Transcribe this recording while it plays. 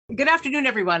Good afternoon,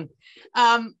 everyone.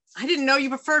 I didn't know you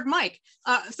preferred Mike.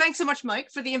 Thanks so much, Mike,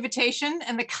 for the invitation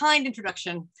and the kind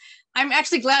introduction. I'm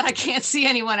actually glad I can't see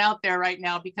anyone out there right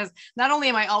now, because not only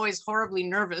am I always horribly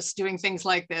nervous doing things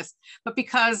like this, but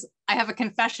because I have a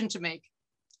confession to make.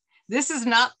 This is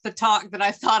not the talk that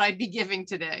I thought I'd be giving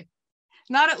today.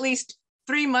 Not at least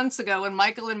 3 months ago when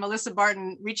Michael and Melissa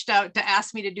Barton reached out to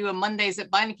ask me to do a Mondays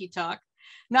at Beinecke talk.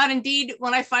 Not indeed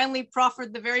when I finally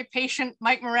proffered the very patient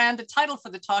Mike Moran the title for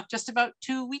the talk just about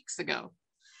 2 weeks ago.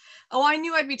 Oh, I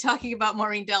knew I'd be talking about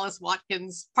Maurine Dallas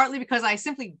Watkins, partly because I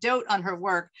simply dote on her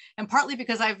work, and partly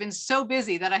because I've been so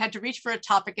busy that I had to reach for a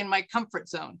topic in my comfort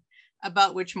zone,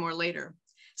 about which more later.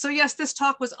 So yes, this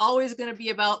talk was always going to be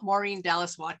about Maurine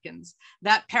Dallas Watkins,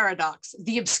 that paradox,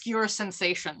 the obscure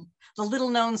sensation, the little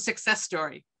known success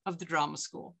story of the drama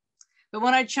school. But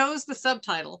when I chose the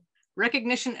subtitle,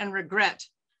 Recognition and Regret,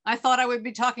 I thought I would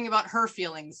be talking about her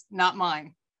feelings, not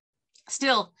mine.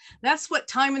 Still, that's what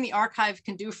time in the archive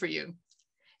can do for you.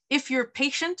 If you're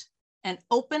patient and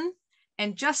open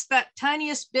and just that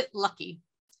tiniest bit lucky,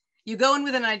 you go in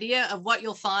with an idea of what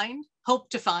you'll find,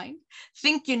 hope to find,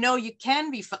 think you know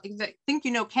can be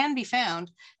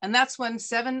found, and that's when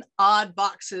 7 odd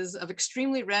boxes of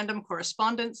extremely random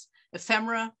correspondence,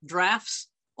 ephemera, drafts,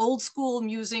 old school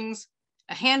musings,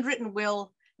 a handwritten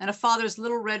will, and a father's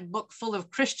little red book full of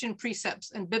Christian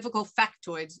precepts and biblical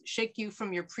factoids shake you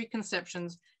from your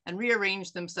preconceptions and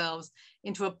rearrange themselves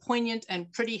into a poignant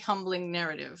and pretty humbling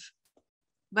narrative.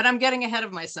 But I'm getting ahead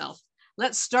of myself.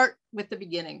 Let's start with the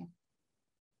beginning.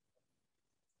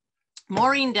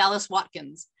 Maurine Dallas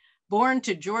Watkins, born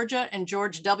to Georgia and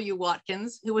George W.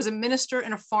 Watkins, who was a minister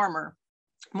and a farmer.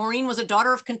 Maurine was a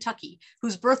daughter of Kentucky,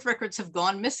 whose birth records have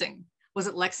gone missing. Was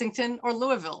it Lexington or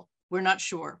Louisville? We're not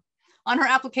sure. On her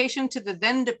application to the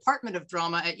then Department of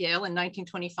Drama at Yale in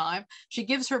 1925, she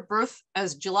gives her birth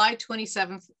as July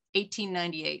 27th,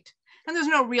 1898. And there's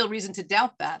no real reason to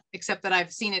doubt that, except that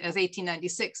I've seen it as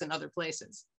 1896 in other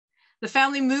places. The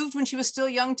family moved when she was still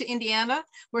young to Indiana,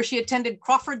 where she attended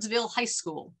Crawfordsville High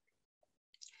School.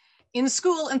 In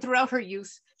school and throughout her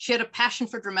youth, she had a passion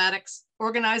for dramatics,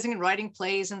 organizing and writing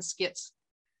plays and skits.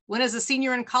 When as a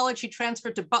senior in college, she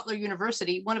transferred to Butler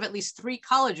University, one of at least 3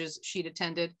 colleges she'd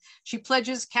attended, she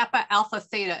pledges Kappa Alpha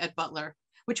Theta at Butler,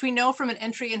 which we know from an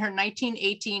entry in her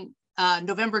 1918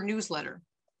 November newsletter.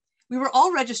 We were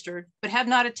all registered, but had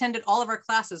not attended all of our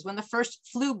classes when the first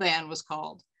flu ban was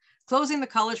called, closing the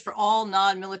college for all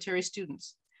non-military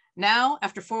students. Now,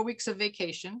 after 4 weeks of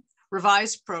vacation,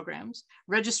 revised programs,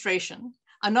 registration,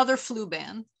 another flu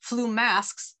ban, flu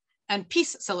masks, and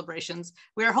peace celebrations,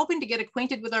 we are hoping to get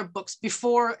acquainted with our books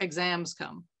before exams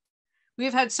come. We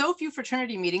have had so few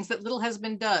fraternity meetings that little has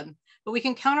been done, but we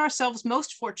can count ourselves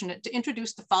most fortunate to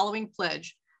introduce the following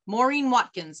pledge: Maurine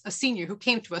Watkins, a senior who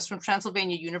came to us from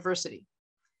Transylvania University.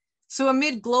 So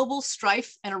amid global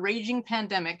strife and a raging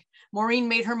pandemic, Maurine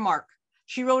made her mark.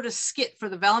 She wrote a skit for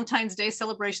the Valentine's Day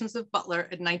celebrations of Butler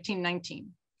in 1919.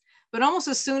 But almost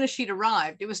as soon as she'd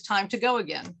arrived, it was time to go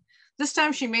again. This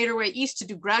time she made her way east to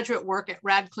do graduate work at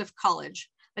Radcliffe College,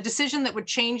 a decision that would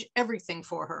change everything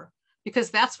for her,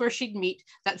 because that's where she'd meet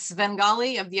that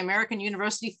Svengali of the American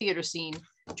university theater scene,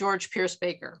 George Pierce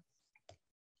Baker.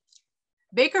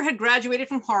 Baker had graduated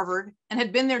from Harvard and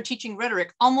had been there teaching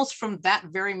rhetoric almost from that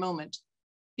very moment.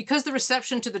 Because the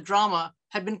reception to the drama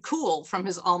had been cool from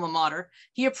his alma mater,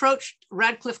 he approached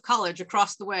Radcliffe College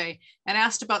across the way and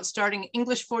asked about starting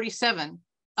English 47,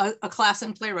 a class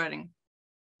in playwriting.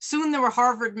 Soon there were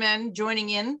Harvard men joining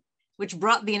in, which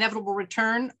brought the inevitable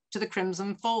return to the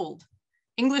Crimson Fold.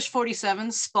 English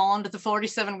 47 spawned the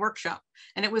 47 workshop,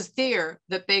 and it was there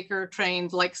that Baker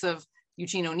trained the likes of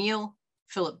Eugene O'Neill,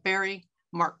 Philip Berry,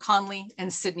 Mark Conley,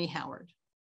 and Sidney Howard.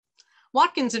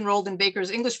 Watkins enrolled in Baker's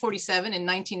English 47 in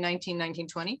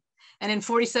 1919-1920, and in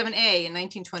 47A in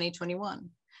 1920-21.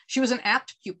 She was an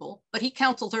apt pupil, but he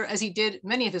counseled her, as he did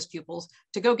many of his pupils,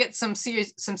 to go get some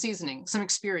seasoning, some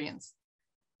experience.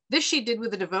 This she did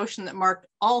with a devotion that marked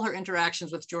all her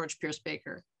interactions with George Pierce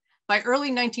Baker. By early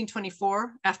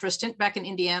 1924, after a stint back in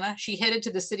Indiana, she headed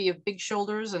to the city of big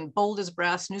shoulders and bold as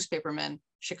brass newspapermen,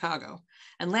 Chicago,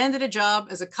 and landed a job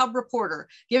as a cub reporter,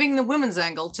 giving the women's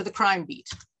angle to the crime beat.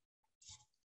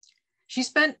 She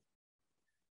spent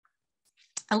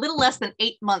a little less than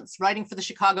 8 months writing for the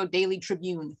Chicago Daily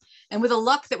Tribune, and with a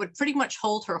luck that would pretty much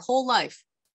hold her whole life,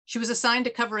 she was assigned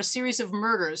to cover a series of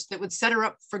murders that would set her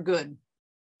up for good.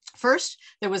 First,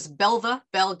 there was Belva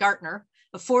Belle Gartner,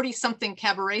 a 40-something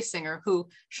cabaret singer who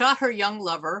shot her young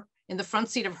lover in the front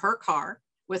seat of her car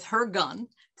with her gun,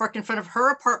 parked in front of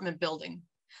her apartment building.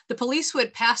 The police who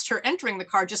had passed her entering the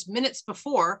car just minutes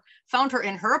before found her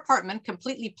in her apartment,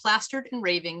 completely plastered and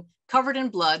raving, covered in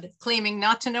blood, claiming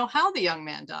not to know how the young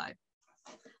man died.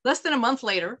 Less than a month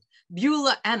later,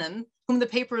 Beulah Annan, whom the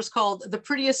papers called the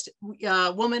prettiest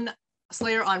woman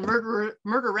slayer on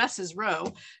Murderesses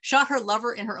Row, shot her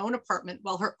lover in her own apartment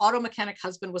while her auto mechanic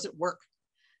husband was at work.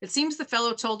 It seems the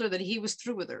fellow told her that he was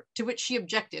through with her, to which she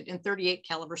objected in .38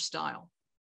 caliber style.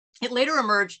 It later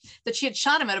emerged that she had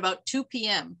shot him at about 2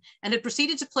 p.m. and had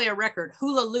proceeded to play a record,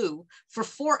 Hula Loo, for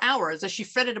 4 hours as she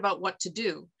fretted about what to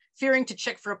do, fearing to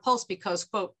check for a pulse because,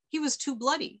 quote, he was too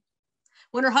bloody.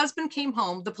 When her husband came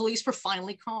home, the police were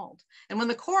finally called. And when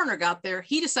the coroner got there,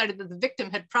 he decided that the victim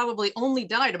had probably only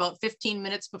died about 15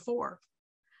 minutes before.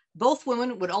 Both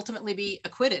women would ultimately be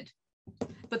acquitted.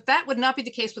 But that would not be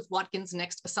the case with Watkins'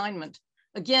 next assignment.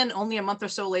 Again, only a month or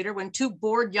so later, when two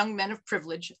bored young men of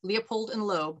privilege, Leopold and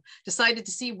Loeb, decided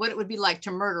to see what it would be like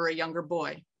to murder a younger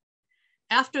boy.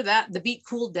 After that, the beat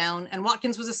cooled down, and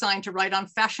Watkins was assigned to write on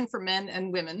fashion for men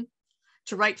and women,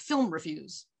 to write film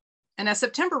reviews. And as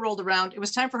September rolled around, it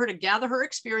was time for her to gather her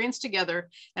experience together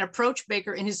and approach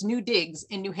Baker in his new digs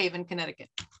in New Haven, Connecticut.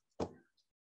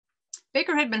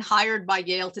 Baker had been hired by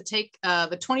Yale to take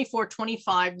the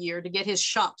 24-25 year to get his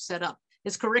shop set up,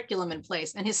 his curriculum in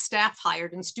place, and his staff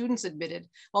hired and students admitted,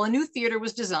 while a new theater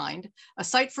was designed, a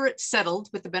site for it settled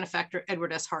with the benefactor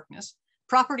Edward S. Harkness,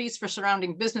 properties for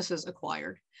surrounding businesses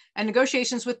acquired, and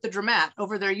negotiations with the Dramat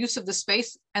over their use of the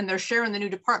space and their share in the new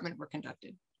department were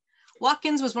conducted.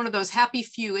 Watkins was one of those happy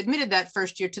few admitted that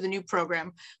first year to the new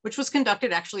program, which was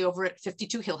conducted actually over at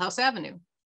 52 Hill House Avenue.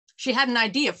 She had an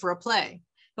idea for a play.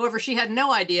 However, she had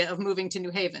no idea of moving to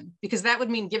New Haven because that would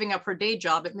mean giving up her day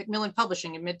job at Macmillan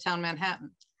Publishing in Midtown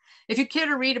Manhattan. If you care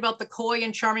to read about the coy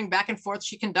and charming back and forth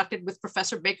she conducted with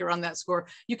Professor Baker on that score,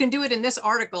 you can do it in this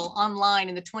article online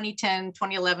in the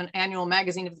 2010-2011 annual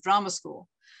magazine of the Drama School.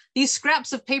 These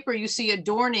scraps of paper you see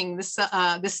adorning this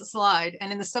slide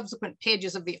and in the subsequent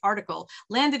pages of the article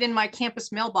landed in my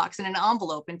campus mailbox in an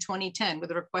envelope in 2010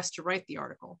 with a request to write the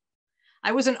article.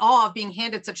 I was in awe of being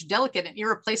handed such delicate and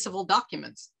irreplaceable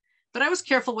documents, but I was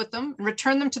careful with them and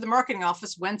returned them to the marketing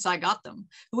office whence I got them,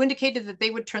 who indicated that they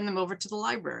would turn them over to the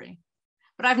library.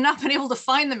 But I've not been able to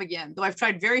find them again, though I've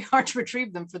tried very hard to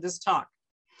retrieve them for this talk.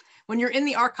 When you're in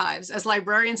the archives, as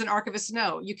librarians and archivists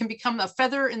know, you can become a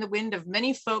feather in the wind of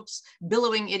many folks'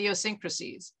 billowing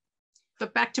idiosyncrasies.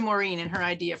 But back to Maurine and her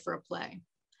idea for a play.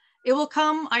 It will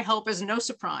come, I hope, as no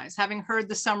surprise, having heard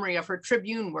the summary of her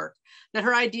Tribune work, that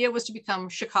her idea was to become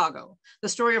Chicago, the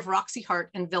story of Roxy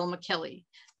Hart and Velma Kelly,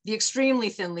 the extremely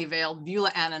thinly veiled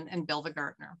Beulah Annan and Belva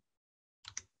Gardner.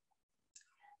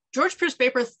 George Pierce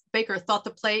Baker thought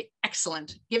the play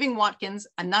excellent, giving Watkins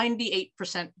a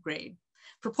 98% grade,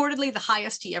 purportedly the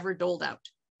highest he ever doled out.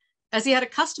 As he had a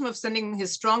custom of sending the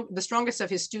strongest of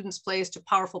his students' plays to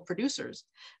powerful producers,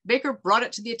 Baker brought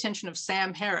it to the attention of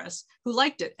Sam Harris, who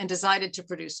liked it and decided to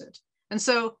produce it. And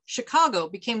so Chicago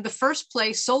became the first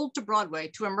play sold to Broadway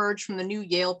to emerge from the new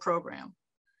Yale program.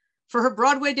 For her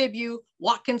Broadway debut,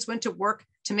 Watkins went to work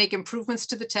to make improvements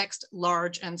to the text,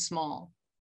 large and small.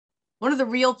 One of the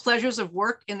real pleasures of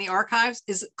work in the archives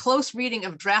is close reading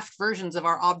of draft versions of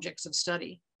our objects of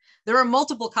study. There are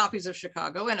multiple copies of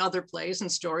Chicago and other plays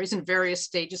and stories in various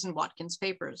stages in Watkins'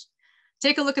 papers.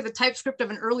 Take a look at the typescript of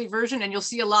an early version and you'll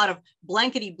see a lot of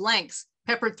blankety blanks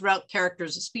peppered throughout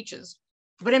characters' speeches.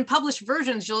 But in published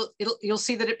versions, you'll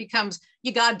see that it becomes,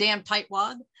 you goddamn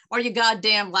tightwad, or you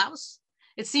goddamn louse.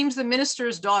 It seems the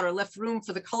minister's daughter left room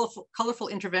for the colorful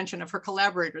intervention of her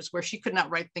collaborators where she could not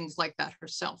write things like that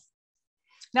herself.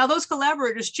 Now those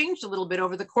collaborators changed a little bit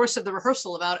over the course of the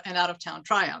rehearsal of out-of-town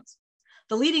tryouts.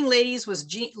 The leading lady was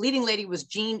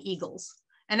Jean Eagles,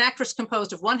 an actress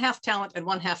composed of one half talent and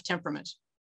one half temperament.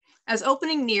 As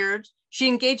opening neared, she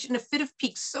engaged in a fit of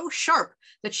pique so sharp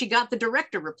that she got the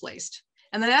director replaced.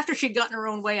 And then after she'd gotten her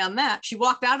own way on that, she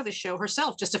walked out of the show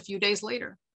herself just a few days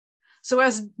later. So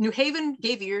as New Haven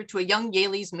gave ear to a young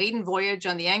Yaley's maiden voyage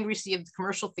on the angry sea of the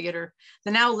commercial theater,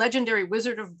 the now legendary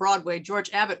wizard of Broadway, George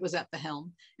Abbott, was at the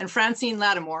helm, and Francine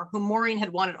Lattimore, whom Maurine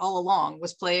had wanted all along,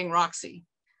 was playing Roxy.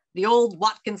 The old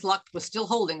Watkins luck was still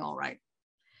holding all right.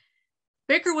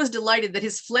 Baker was delighted that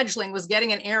his fledgling was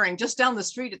getting an airing just down the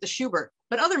street at the Schubert,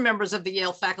 but other members of the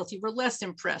Yale faculty were less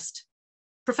impressed.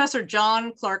 Professor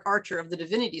John Clark Archer of the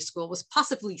Divinity School was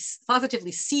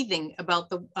positively seething about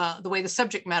the way the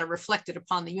subject matter reflected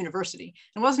upon the university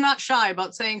and was not shy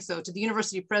about saying so to the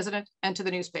university president and to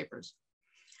the newspapers.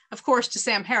 Of course, to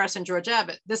Sam Harris and George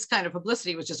Abbott, this kind of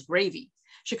publicity was just gravy.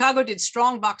 Chicago did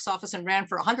strong box office and ran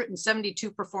for 172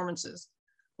 performances.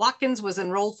 Watkins was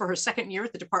enrolled for her second year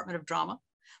at the Department of Drama.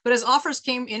 But as offers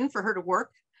came in for her to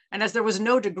work, and as there was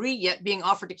no degree yet being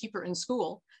offered to keep her in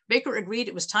school, Baker agreed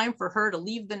it was time for her to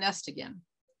leave the nest again.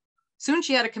 Soon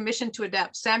she had a commission to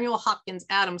adapt Samuel Hopkins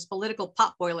Adams' political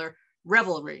potboiler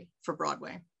Revelry for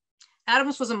Broadway.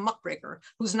 Adams was a muckraker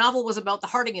whose novel was about the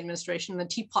Harding administration and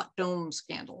the Teapot Dome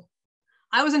scandal.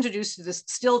 I was introduced to this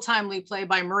still timely play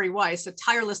by Murray Weiss, a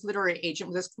tireless literary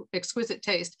agent with exquisite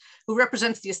taste, who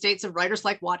represents the estates of writers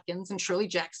like Watkins and Shirley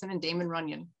Jackson and Damon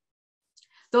Runyon.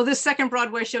 Though this second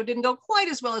Broadway show didn't go quite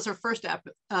as well as her first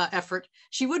effort,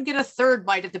 she would get a third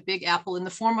bite at the Big Apple in the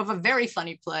form of a very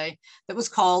funny play that was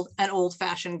called An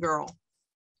Old-Fashioned Girl.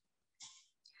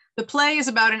 The play is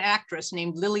about an actress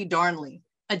named Lily Darnley,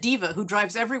 a diva who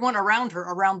drives everyone around her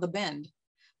around the bend.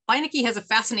 Beinecke has a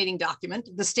fascinating document,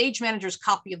 the stage manager's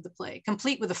copy of the play,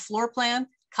 complete with a floor plan,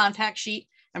 contact sheet,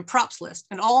 and props list,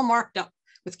 and all marked up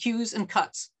with cues and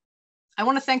cuts. I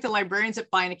want to thank the librarians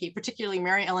at Beinecke, particularly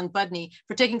Mary Ellen Budney,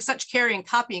 for taking such care in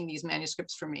copying these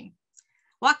manuscripts for me.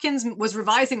 Watkins was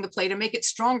revising the play to make it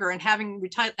stronger and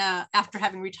after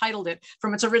having retitled it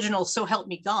from its original So Help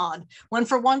Me God, when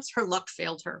for once her luck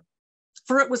failed her.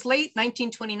 For it was late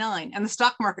 1929 and the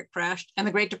stock market crashed and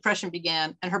the Great Depression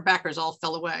began and her backers all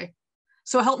fell away.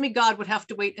 So Help Me God would have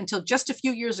to wait until just a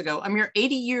few years ago, a mere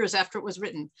 80 years after it was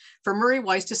written, for Murray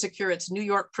Weiss to secure its New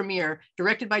York premiere,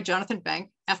 directed by Jonathan Bank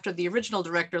after the original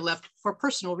director left for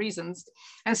personal reasons,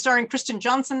 and starring Kristen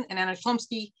Johnson and Anna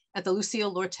Chlumsky at the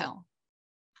Lucille Lortel.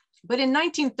 But in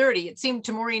 1930, it seemed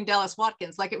to Maurine Dallas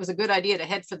Watkins like it was a good idea to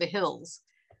head for the hills,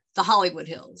 the Hollywood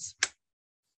Hills.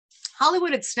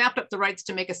 Hollywood had snapped up the rights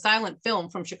to make a silent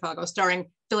film from Chicago starring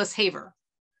Phyllis Haver.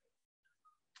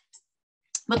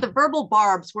 But the verbal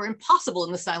barbs were impossible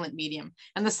in the silent medium,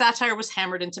 and the satire was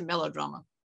hammered into melodrama.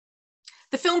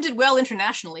 The film did well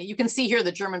internationally. You can see here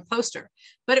the German poster,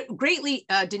 but it greatly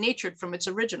denatured from its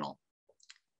original.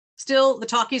 Still, the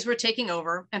talkies were taking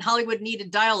over, and Hollywood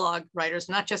needed dialogue writers,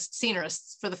 not just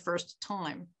scenarists, for the first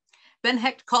time. Ben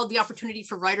Hecht called the opportunity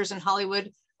for writers in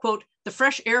Hollywood, quote, the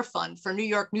fresh air fund for New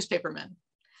York newspapermen.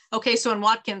 Okay, so in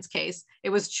Watkins' case,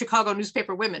 it was Chicago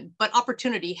newspaper women, but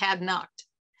opportunity had knocked.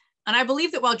 And I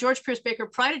believe that while George Pierce Baker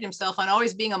prided himself on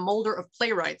always being a molder of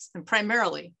playwrights, and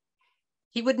primarily,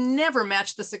 he would never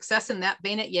match the success in that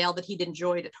vein at Yale that he'd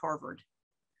enjoyed at Harvard.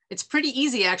 It's pretty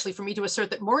easy, actually, for me to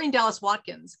assert that Maurine Dallas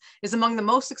Watkins is among the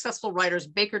most successful writers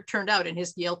Baker turned out in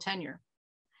his Yale tenure.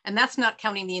 And that's not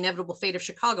counting the inevitable fate of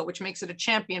Chicago, which makes it a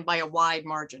champion by a wide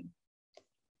margin.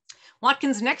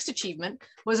 Watkins' next achievement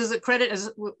was as a credit as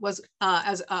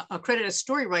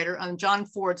story writer on John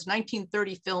Ford's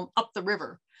 1930 film Up the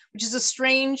River, which is a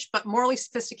strange but morally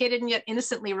sophisticated and yet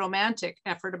innocently romantic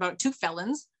effort about two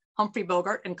felons, Humphrey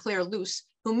Bogart and Claire Luce,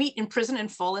 who meet in prison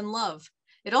and fall in love.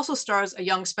 It also stars a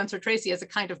young Spencer Tracy as a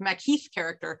kind of Macheath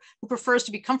character who prefers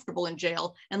to be comfortable in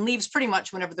jail and leaves pretty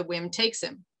much whenever the whim takes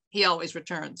him. He always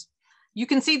returns. You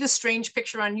can see this strange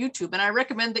picture on YouTube, and I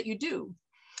recommend that you do.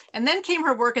 And then came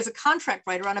her work as a contract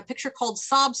writer on a picture called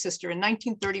Sob Sister in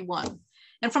 1931.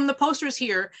 And from the posters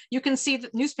here, you can see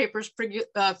that newspapers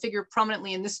figure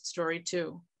prominently in this story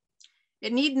too.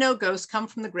 It need no ghost come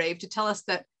from the grave to tell us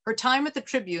that her time at the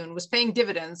Tribune was paying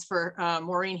dividends for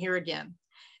Maurine here again.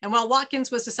 And while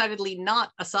Watkins was decidedly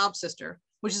not a sob sister,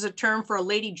 which is a term for a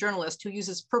lady journalist who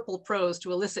uses purple prose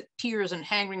to elicit tears and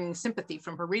hand-wringing sympathy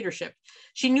from her readership,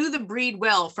 she knew the breed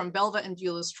well from Belva and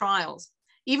Beulah's trials,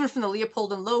 even from the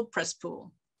Leopold and Loeb press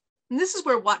pool. And this is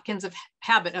where Watkins'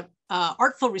 habit of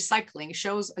artful recycling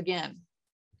shows again.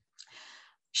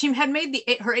 She had made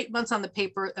her 8 months on the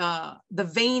paper the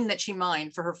vein that she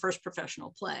mined for her first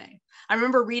professional play. I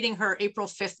remember reading her April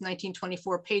 5th,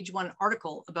 1924, page 1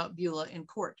 article about Beulah in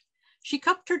court. She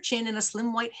cupped her chin in a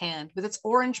slim white hand with its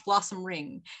orange blossom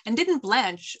ring and didn't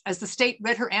blanch as the state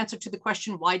read her answer to the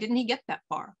question, why didn't he get that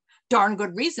far? Darn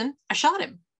good reason, I shot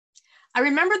him. I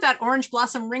remembered that orange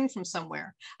blossom ring from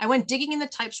somewhere. I went digging in the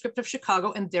typescript of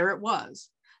Chicago and there it was.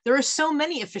 There are so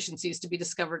many efficiencies to be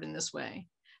discovered in this way.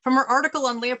 From her article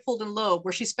on Leopold and Loeb,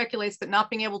 where she speculates that not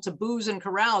being able to booze and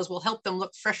carouse will help them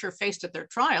look fresher faced at their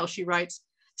trial, she writes,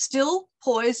 still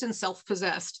poised and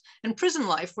self-possessed, and prison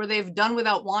life where they've done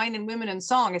without wine and women and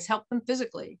song has helped them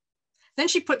physically. Then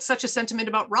she put such a sentiment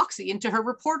about Roxy into her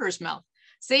reporter's mouth.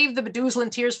 Save the bedoozling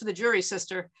tears for the jury,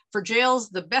 sister. For jail's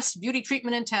the best beauty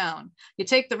treatment in town. You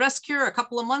take the rest cure a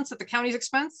couple of months at the county's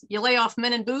expense, you lay off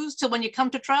men and booze till when you come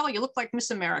to trial, you look like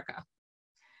Miss America.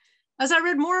 As I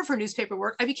read more of her newspaper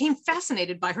work, I became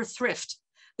fascinated by her thrift.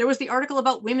 There was the article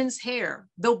about women's hair,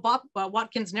 though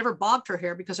Watkins never bobbed her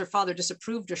hair because her father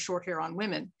disapproved of short hair on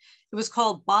women. It was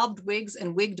called Bobbed Wigs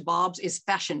and Wigged Bobs is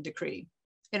Fashion Decree.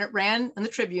 And it ran in the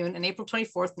Tribune on April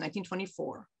 24th,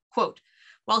 1924. Quote,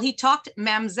 While he talked,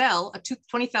 Mamselle, a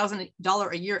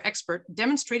 $20,000 a year expert,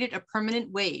 demonstrated a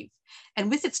permanent wave, and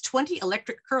with its 20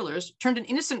 electric curlers, turned an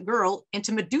innocent girl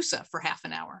into Medusa for half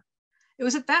an hour. It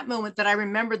was at that moment that I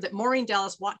remembered that Maurine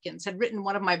Dallas Watkins had written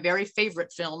one of my very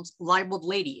favorite films, Libeled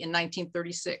Lady, in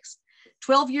 1936.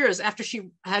 12 years after she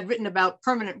had written about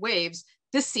permanent waves,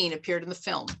 this scene appeared in the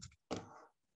film.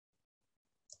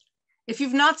 If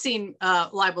you've not seen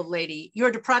Libeled Lady,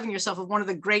 you're depriving yourself of one of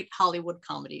the great Hollywood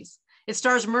comedies. It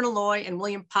stars Myrna Loy and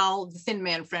William Powell, the Thin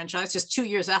Man franchise, just 2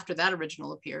 years after that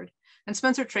original appeared, and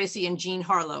Spencer Tracy and Jean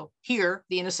Harlow, here,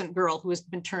 the innocent girl who has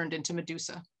been turned into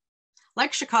Medusa.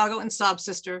 Like Chicago and Sob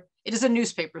Sister, it is a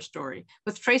newspaper story,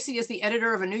 with Tracy as the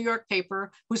editor of a New York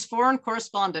paper whose foreign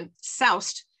correspondent,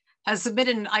 Soust, has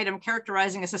submitted an item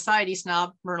characterizing a society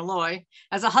snob, Myrna Loy,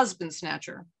 as a husband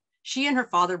snatcher. She and her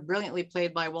father, brilliantly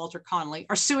played by Walter Connolly,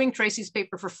 are suing Tracy's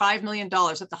paper for $5 million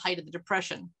at the height of the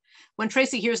Depression. When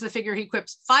Tracy hears the figure, he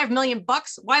quips, $5 million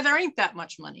bucks? Why, there ain't that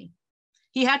much money.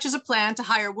 He hatches a plan to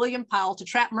hire William Powell to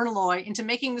trap Myrna Loy into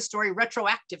making the story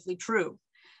retroactively true.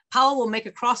 Powell will make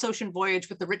a cross-ocean voyage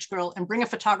with the rich girl and bring a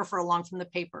photographer along from the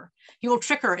paper. He will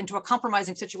trick her into a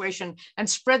compromising situation and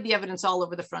spread the evidence all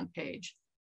over the front page.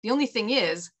 The only thing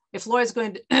is, if Loy's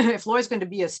going to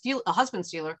be a husband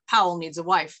stealer, Powell needs a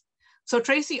wife. So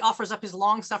Tracy offers up his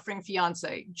long-suffering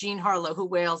fiancée, Jean Harlow, who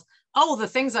wails, "Oh, the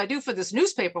things I do for this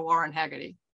newspaper, Warren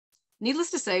Haggerty." Needless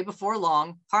to say, before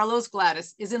long, Harlow's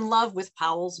Gladys is in love with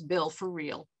Powell's Bill for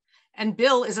real. And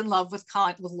Bill is in love with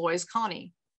Loy's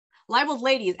Connie. Libeled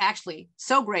Lady is actually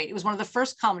so great, it was one of the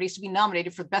first comedies to be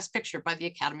nominated for Best Picture by the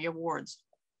Academy Awards.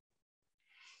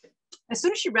 As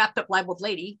soon as she wrapped up Libeled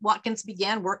Lady, Watkins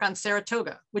began work on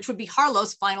Saratoga, which would be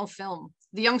Harlow's final film.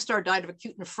 The young star died of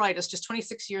acute nephritis, just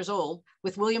 26 years old,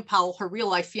 with William Powell, her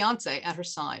real-life fiance, at her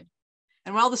side.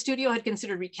 And while the studio had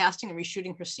considered recasting and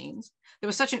reshooting her scenes, there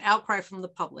was such an outcry from the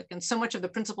public and so much of the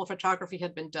principal photography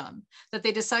had been done that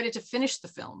they decided to finish the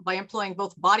film by employing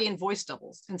both body and voice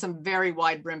doubles and some very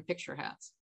wide brim picture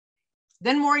hats.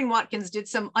 Then Maurine Watkins did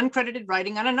some uncredited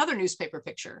writing on another newspaper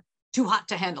picture, Too Hot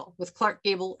to Handle, with Clark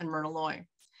Gable and Myrna Loy.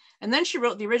 And then she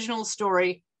wrote the original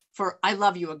story for I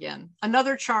Love You Again,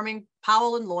 another charming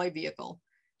Powell and Loy vehicle.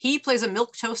 He plays a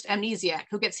milquetoast amnesiac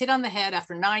who gets hit on the head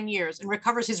after 9 years and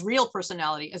recovers his real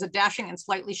personality as a dashing and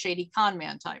slightly shady con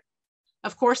man type.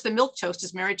 Of course, the milquetoast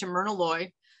is married to Myrna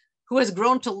Loy, who has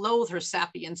grown to loathe her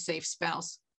sappy and safe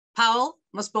spouse. Powell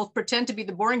must both pretend to be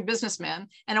the boring businessman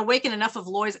and awaken enough of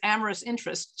Loy's amorous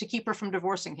interest to keep her from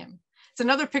divorcing him. It's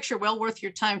another picture well worth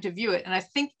your time to view it, and I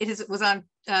think it was on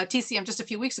TCM just a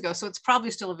few weeks ago, so it's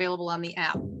probably still available on the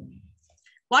app.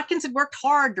 Watkins had worked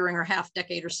hard during her half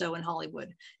decade or so in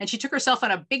Hollywood, and she took herself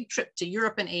on a big trip to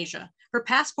Europe and Asia. Her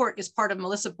passport is part of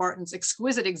Melissa Barton's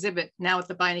exquisite exhibit now at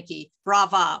the Beinecke,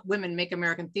 Brava, Women Make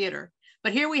American Theater.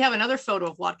 But here we have another photo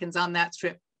of Watkins on that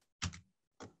trip.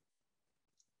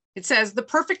 It says, the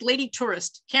perfect lady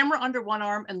tourist, camera under one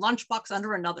arm and lunchbox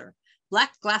under another.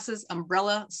 Black glasses,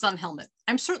 umbrella, sun helmet.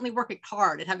 I'm certainly working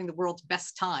hard at having the world's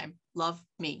best time. Love,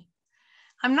 me.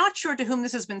 I'm not sure to whom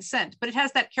this has been sent, but it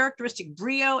has that characteristic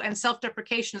brio and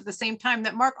self-deprecation at the same time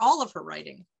that mark all of her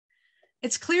writing.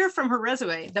 It's clear from her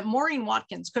resume that Maurine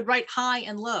Watkins could write high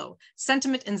and low,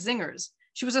 sentiment and zingers.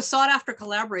 She was a sought-after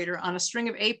collaborator on a string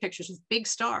of A pictures with big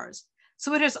stars.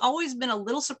 So it has always been a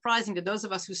little surprising to those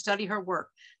of us who study her work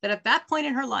that at that point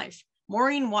in her life,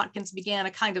 Maurine Watkins began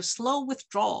a kind of slow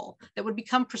withdrawal that would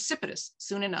become precipitous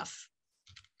soon enough.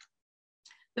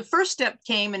 The first step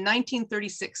came in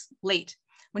 1936, late,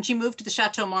 when she moved to the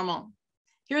Chateau Marmont.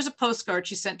 Here's a postcard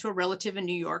she sent to a relative in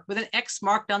New York with an X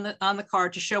marked on the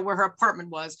card to show where her apartment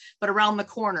was, but around the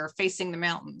corner facing the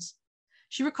mountains.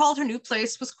 She recalled her new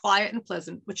place was quiet and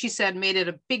pleasant, which she said made it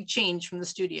a big change from the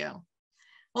studio.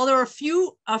 While there are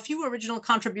a few original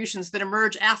contributions that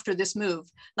emerge after this move,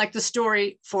 like the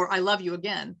story for I Love You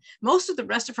Again, most of the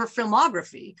rest of her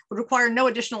filmography would require no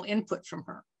additional input from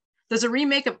her. There's a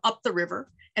remake of Up the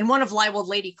River and one of Libeled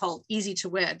Lady called Easy to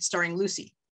Wed, starring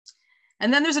Lucy.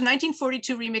 And then there's a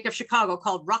 1942 remake of Chicago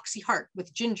called Roxy Hart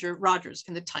with Ginger Rogers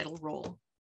in the title role.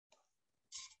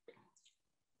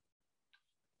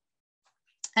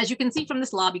 As you can see from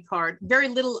this lobby card, very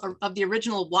little of the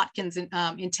original Watkins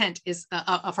intent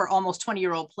of her almost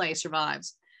 20-year-old play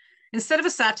survives. Instead of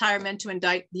a satire meant to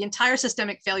indict the entire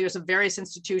systemic failures of various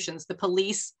institutions, the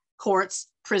police, courts,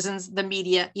 prisons, the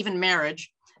media, even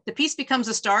marriage, the piece becomes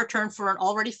a star turn for an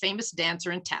already famous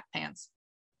dancer in tap pants.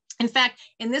 In fact,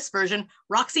 in this version,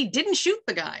 Roxy didn't shoot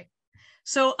the guy.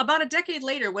 So about a decade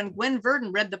later, when Gwen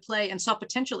Verdon read the play and saw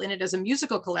potential in it as a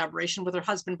musical collaboration with her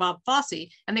husband, Bob Fosse,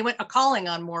 and they went a-calling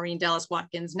on Maurine Dallas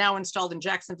Watkins, now installed in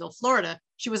Jacksonville, Florida,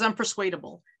 she was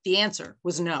unpersuadable. The answer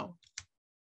was no.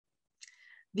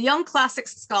 The young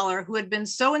classics scholar who had been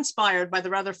so inspired by the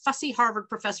rather fussy Harvard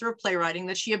professor of playwriting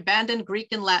that she abandoned Greek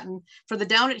and Latin for the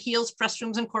down-at-heels press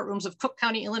rooms and courtrooms of Cook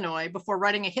County, Illinois, before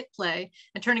writing a hit play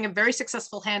and turning a very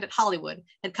successful hand at Hollywood,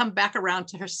 had come back around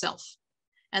to herself.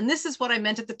 And this is what I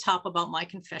meant at the top about my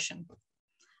confession.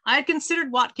 I had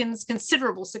considered Watkins'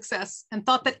 considerable success and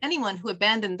thought that anyone who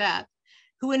abandoned that,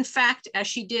 who in fact, as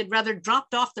she did, rather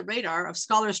dropped off the radar of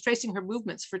scholars tracing her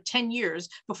movements for 10 years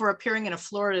before appearing in a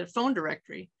Florida phone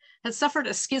directory, had suffered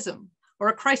a schism or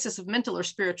a crisis of mental or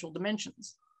spiritual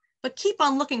dimensions. But keep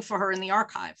on looking for her in the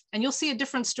archive and you'll see a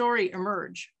different story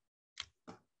emerge.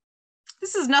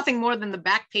 This is nothing more than the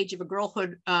back page of a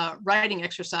girlhood writing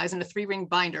exercise in a 3-ring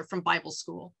binder from Bible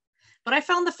school. But I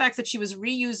found the fact that she was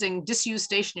reusing disused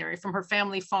stationery from her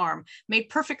family farm made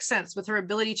perfect sense with her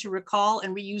ability to recall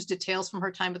and reuse details from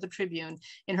her time at the Tribune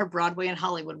in her Broadway and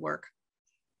Hollywood work.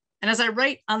 And as I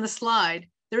write on the slide,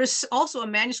 there is also a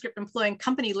manuscript employing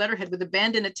company letterhead with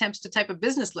abandoned attempts to type a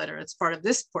business letter as part of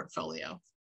this portfolio.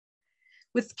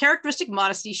 With characteristic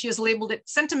modesty, she has labeled it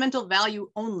sentimental value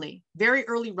only, very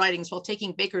early writings while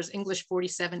taking Baker's English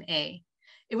 47A.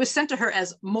 It was sent to her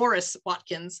as Morris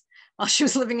Watkins while she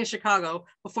was living in Chicago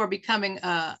before becoming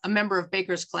a member of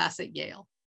Baker's class at Yale.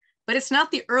 But it's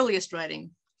not the earliest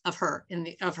writing of hers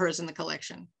in the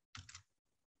collection.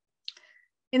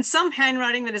 In some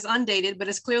handwriting that is undated, but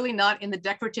is clearly not in the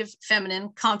decorative,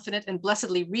 feminine, confident, and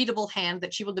blessedly readable hand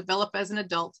that she will develop as an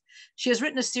adult, she has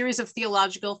written a series of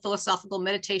theological, philosophical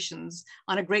meditations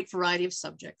on a great variety of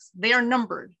subjects. They are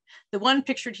numbered. The one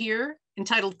pictured here,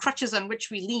 entitled Crutches on Which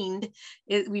We've Leaned,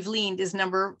 is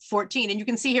number 14. And you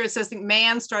can see here it says that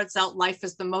man starts out life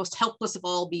as the most helpless of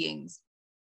all beings.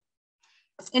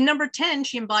 In number 10,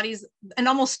 she embodies an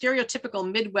almost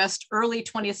stereotypical Midwest early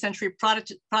 20th century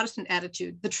Protestant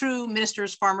attitude, the true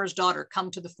minister's farmer's daughter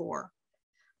come to the fore.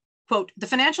 Quote, the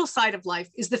financial side of life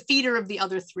is the feeder of the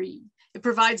other 3. It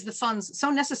provides the funds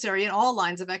so necessary in all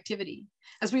lines of activity.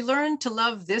 As we learn to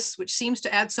love this, which seems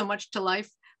to add so much to life,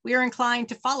 we are inclined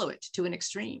to follow it to an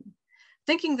extreme,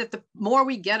 thinking that the more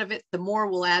we get of it, the more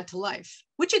will add to life,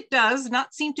 which it does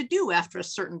not seem to do after a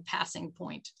certain passing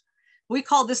point. We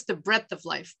call this the breadth of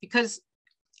life because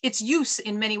its use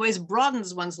in many ways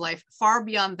broadens one's life far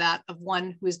beyond that of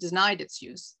one who is denied its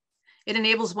use. It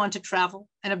enables one to travel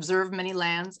and observe many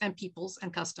lands and peoples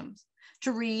and customs,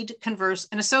 to read, converse,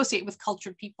 and associate with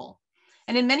cultured people,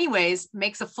 and in many ways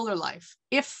makes a fuller life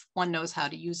if one knows how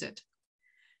to use it.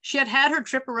 She had had her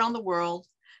trip around the world.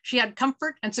 She had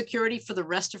comfort and security for the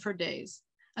rest of her days.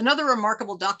 Another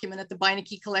remarkable document at the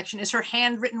Beinecke collection is her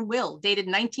handwritten will dated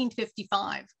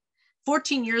 1955.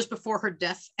 14 years before her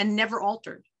death and never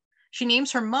altered. She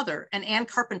names her mother and Ann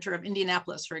Carpenter of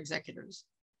Indianapolis her executors.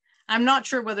 I'm not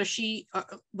sure whether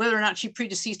or not she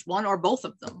predeceased one or both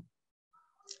of them.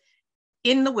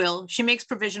 In the will, she makes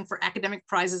provision for academic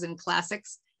prizes in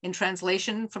classics, in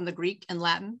translation from the Greek and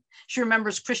Latin. She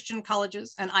remembers Christian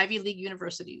colleges and Ivy League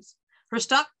universities. Her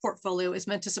stock portfolio is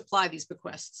meant to supply these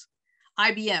bequests.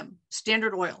 IBM,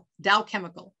 Standard Oil, Dow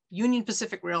Chemical, Union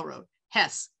Pacific Railroad,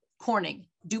 Hess, Corning,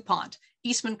 DuPont,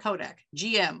 Eastman Kodak,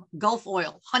 GM, Gulf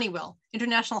Oil, Honeywell,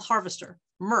 International Harvester,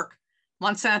 Merck,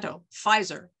 Monsanto,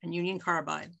 Pfizer, and Union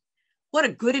Carbide. What a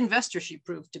good investor she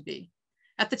proved to be.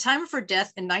 At the time of her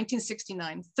death in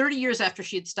 1969, 30 years after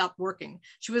she had stopped working,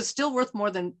 she was still worth more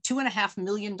than $2.5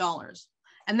 million.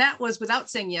 And that was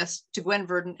without saying yes to Gwen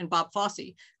Verdon and Bob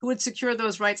Fosse, who would secure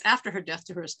those rights after her death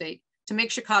to her estate to make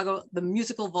Chicago, the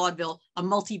musical vaudeville, a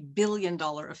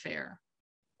multi-billion-dollar affair.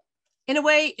 In a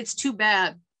way, it's too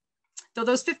bad, though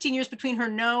those 15 years between her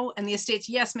no and the estate's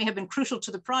yes may have been crucial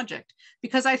to the project,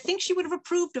 because I think she would have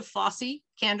approved of Fosse,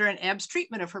 Candor, and Ebb's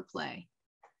treatment of her play.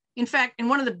 In fact, in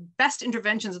one of the best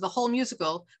interventions of the whole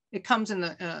musical, it comes in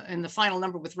the final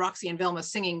number with Roxy and Velma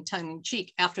singing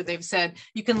tongue-in-cheek after they've said,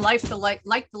 you can like the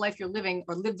life you're living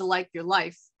or live the life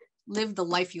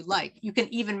you like. You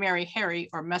can even marry Harry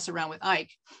or mess around with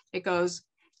Ike. It goes,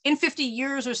 in 50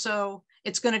 years or so,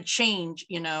 it's going to change,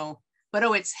 you know, but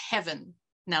oh, it's heaven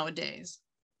nowadays.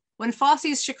 When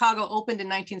Fosse's Chicago opened in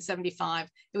 1975,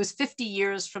 it was 50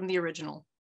 years from the original.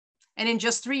 And in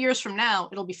just 3 years from now,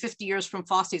 it'll be 50 years from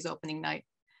Fosse's opening night.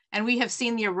 And we have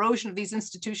seen the erosion of these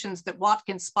institutions that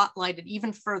Watkins spotlighted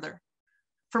even further.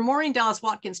 For Maurine Dallas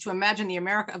Watkins to imagine the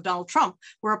America of Donald Trump,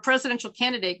 where a presidential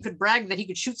candidate could brag that he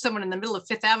could shoot someone in the middle of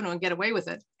Fifth Avenue and get away with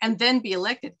it, and then be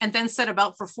elected, and then set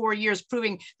about for 4 years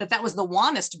proving that that was the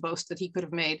wannest boast that he could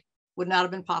have made, would not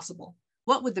have been possible.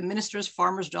 What would the minister's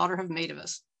farmer's daughter have made of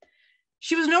us?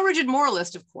 She was no rigid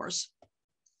moralist, of course.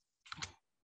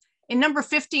 In number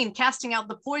 15, Casting Out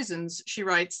the Poisons, she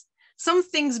writes, some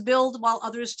things build while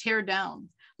others tear down.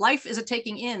 Life is a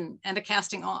taking in and a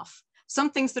casting off.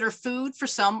 Some things that are food for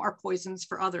some are poisons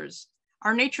for others.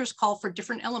 Our natures call for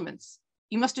different elements.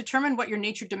 You must determine what your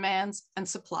nature demands and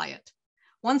supply it.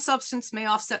 One substance may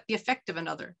offset the effect of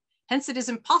another. Hence, it is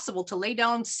impossible to lay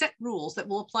down set rules that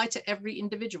will apply to every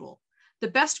individual. The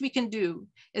best we can do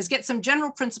is get some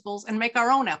general principles and make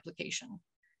our own application,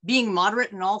 being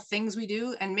moderate in all things we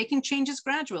do and making changes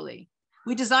gradually.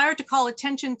 We desire to call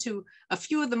attention to a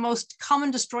few of the most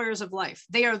common destroyers of life.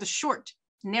 They are the short,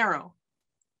 narrow,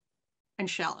 and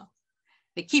shallow.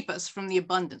 They keep us from the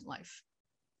abundant life.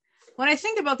 When I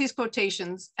think about these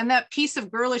quotations and that piece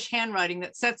of girlish handwriting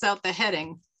that sets out the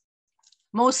heading,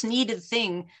 most needed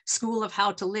thing, School of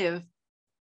How to Live,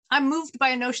 I'm moved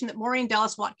by a notion that Maurine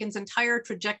Dallas Watkins' entire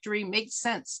trajectory makes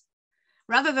sense.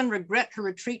 Rather than regret her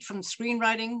retreat from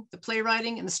screenwriting, the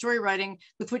playwriting, and the story writing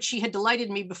with which she had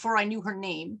delighted me before I knew her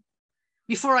name,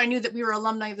 before I knew that we were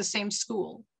alumni of the same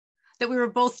school, that we were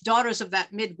both daughters of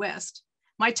that Midwest,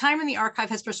 my time in the archive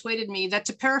has persuaded me that,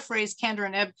 to paraphrase Kander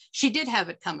and Ebb, she did have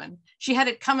it coming. She had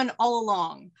it coming all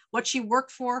along, what she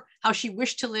worked for, how she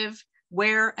wished to live,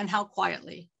 where, and how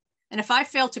quietly. And if I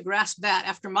failed to grasp that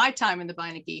after my time in the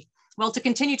Beinecke, well, to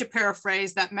continue to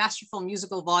paraphrase that masterful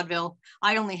musical vaudeville,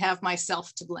 I only have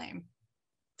myself to blame.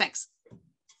 Thanks.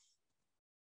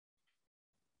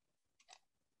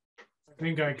 I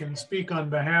think I can speak on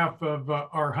behalf of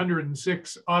our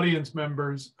 106 audience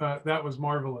members. That was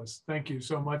marvelous. Thank you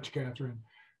so much, Catherine.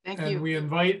 Thank you. And we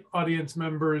invite audience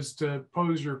members to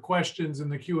pose your questions in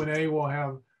the Q&A. We'll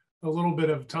have a little bit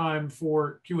of time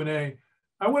for Q&A.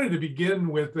 I wanted to begin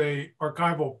with a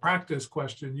archival practice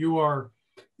question. You are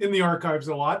in the archives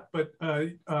a lot, but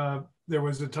there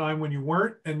was a time when you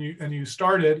weren't, and you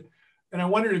started. And I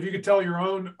wondered if you could tell your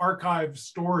own archive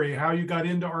story, how you got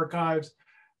into archives.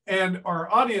 And our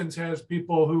audience has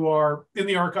people who are in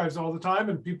the archives all the time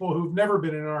and people who've never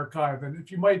been in an archive. And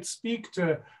if you might speak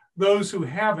to those who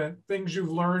haven't, things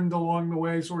you've learned along the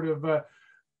way, sort of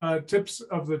tips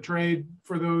of the trade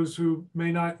for those who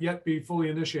may not yet be fully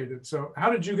initiated. So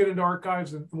how did you get into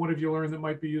archives, and what have you learned that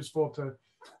might be useful to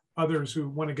others who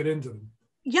want to get into them?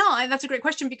 Yeah, that's a great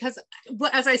question, because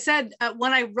as I said,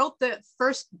 when I wrote the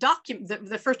first document,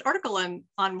 the first article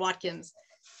on Watkins,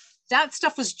 that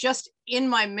stuff was just in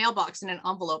my mailbox in an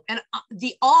envelope. And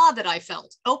the awe that I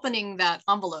felt opening that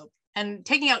envelope and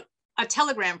taking out a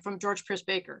telegram from George Pierce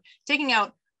Baker, taking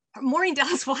out Maurine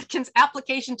Dallas Watkins'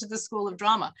 application to the School of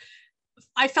Drama,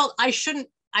 I felt I shouldn't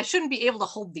be able to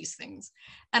hold these things.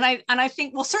 And I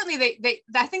think, well, certainly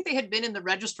I think they had been in the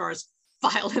registrar's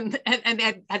file and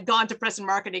had gone to press and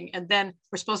marketing, and then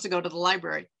were supposed to go to the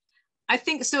library. I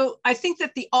think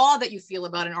that the awe that you feel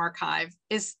about an archive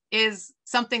is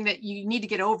something that you need to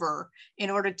get over in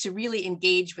order to really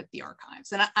engage with the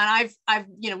archives. And I've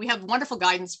we have wonderful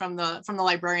guidance from the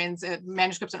librarians at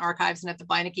Manuscripts and Archives and at the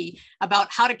Beinecke about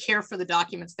how to care for the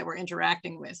documents that we're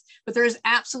interacting with. But there is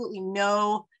absolutely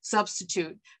no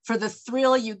substitute for the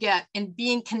thrill you get in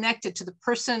being connected to the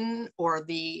person or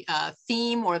the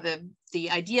theme or the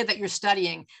idea that you're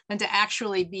studying, than to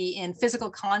actually be in physical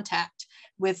contact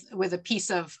with a piece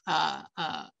of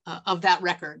that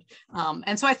record.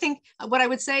 And so I think what I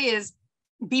would say is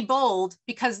be bold,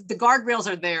 because the guardrails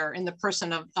are there in the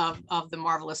person of the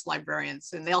marvelous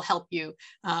librarians, and they'll help you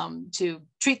to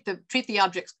treat the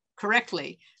objects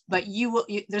correctly, but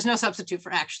there's no substitute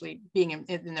for actually being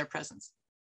in their presence.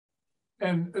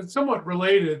 And it's somewhat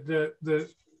related, the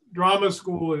drama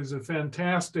school is a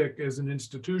fantastic as an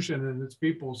institution and its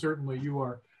people. Certainly you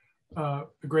are a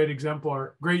great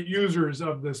exemplar, great users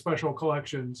of the special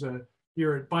collections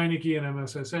here at Beinecke and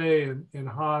MSSA and in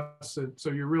Haas. And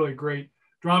so you're really great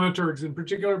dramaturgs in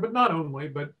particular, but not only,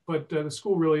 but the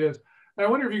school really is. And I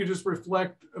wonder if you could just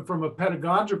reflect from a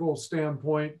pedagogical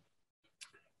standpoint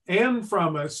and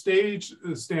from a stage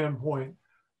standpoint,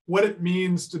 what it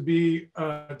means to be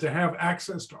to have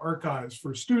access to archives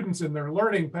for students in their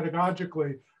learning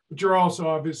pedagogically, but you're also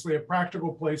obviously a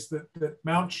practical place that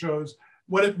mounts shows,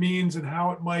 what it means and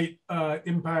how it might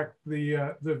impact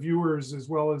the viewers as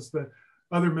well as the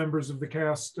other members of the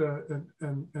cast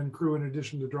and crew, in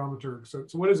addition to dramaturgs.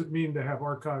 So what does it mean to have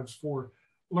archives for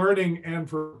learning and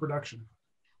for production?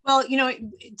 Well,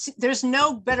 there's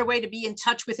no better way to be in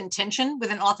touch with intention, with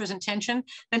an author's intention,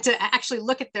 than to actually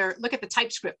look at the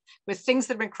typescript with things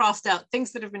that have been crossed out,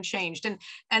 things that have been changed.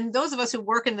 And those of us who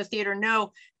work in the theater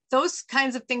know those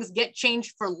kinds of things get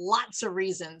changed for lots of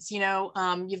reasons. You know,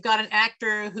 you've got an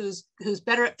actor who's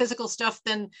better at physical stuff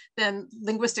than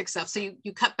linguistic stuff, so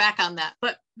you cut back on that.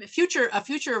 But a future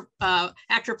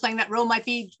actor playing that role might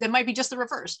be just the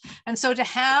reverse. And so to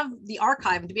have the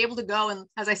archive and to be able to go and,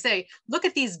 as I say, look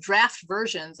at these draft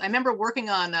versions. I remember working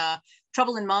on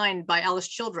Trouble in Mind by Alice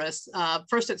Childress,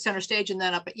 first at Center Stage and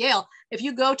then up at Yale. If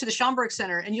you go to the Schomburg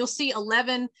Center and you'll see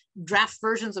 11 draft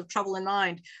versions of Trouble in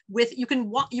Mind, with you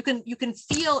can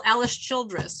feel Alice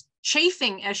Childress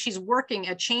chafing as she's working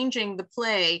at changing the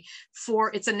play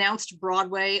for its announced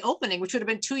Broadway opening, which would have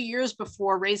been 2 years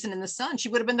before Raisin in the Sun. She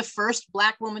would have been the first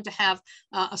Black woman to have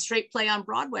a straight play on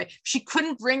Broadway. She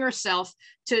couldn't bring herself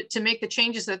to make the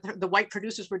changes that the white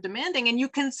producers were demanding, and you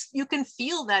can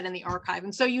feel that in the archive.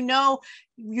 And so you know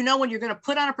when you're going to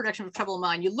put on a production of Trouble in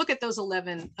Mind, you look at those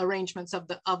 11 arrangements of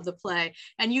the play,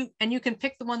 and you can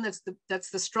pick the one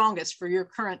that's the strongest for your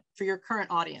current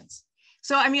audience.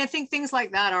 So, I mean, I think things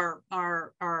like that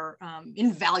are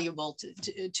invaluable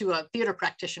to a theater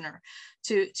practitioner,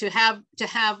 to have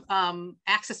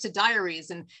access to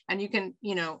diaries, and you can,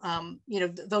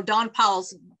 though Don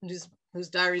Powell's, whose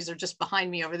diaries are just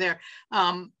behind me over there,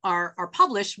 are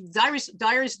published,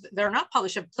 diaries that are not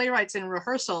published of playwrights in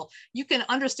rehearsal, you can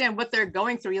understand what they're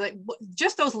going through. You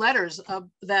just those letters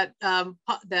that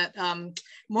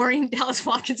Maurine Dallas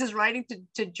Watkins is writing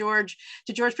to George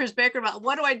Pierce Baker about,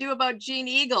 what do I do about Jean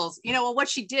Eagles? Well, what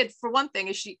she did, for one thing,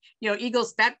 is she,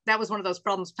 Eagles, that was one of those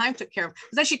problems time took care of.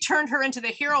 But then she turned her into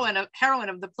the heroine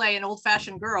of the play, An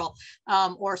Old-Fashioned Girl,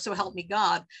 or So Help Me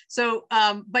God. So,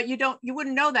 but you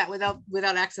wouldn't know that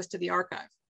without access to the archive.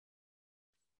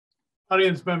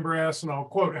 Audience member asks, and I'll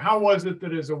quote, how was it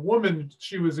that as a woman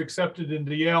she was accepted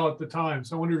into Yale at the time?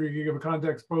 So I wonder if you could give a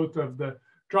context both of the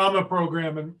drama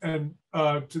program and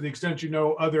to the extent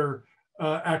other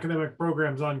academic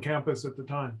programs on campus at the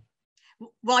time.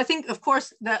 Well, I think, of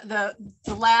course, the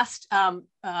last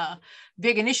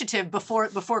big initiative before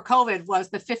COVID was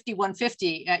the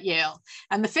 50-150 at Yale,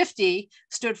 and the 50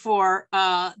 stood for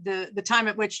the time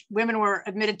at which women were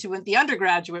admitted to the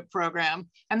undergraduate program,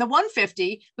 and the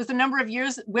 150 was the number of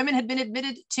years women had been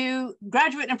admitted to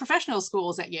graduate and professional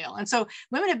schools at Yale. And so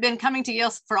women have been coming to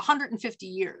Yale for 150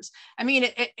 years. I mean,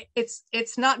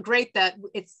 it's not great that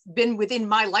it's been within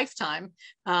my lifetime,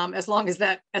 as long as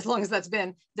that's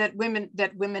been, that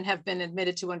women have been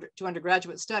admitted to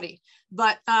undergraduate study.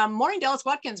 But Maurine Dallas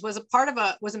Watkins was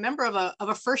a member of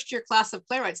a first-year class of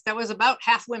playwrights that was about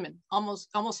half women. Almost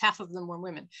half of them were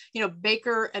women.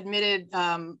 Baker admitted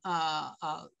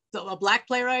Black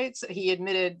playwrights. He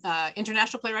admitted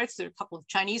international playwrights. There are a couple of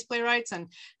Chinese playwrights, and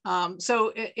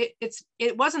so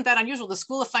it wasn't that unusual. The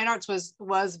School of Fine Arts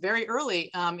was very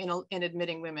early in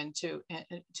admitting women to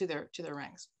their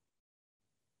ranks.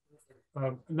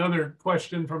 Another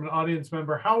question from an audience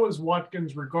member: how was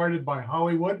Watkins regarded by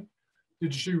Hollywood?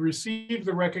 Did she receive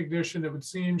the recognition it would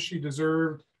seem she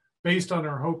deserved based on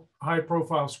her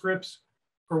high-profile scripts,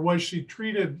 or was she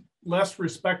treated less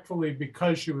respectfully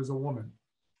because she was a woman?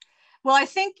 Well, I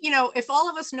think, if all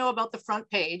of us know about the front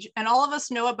page and all of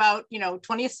us know about,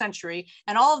 20th century,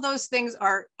 and all of those things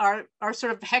are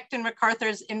sort of Hecht and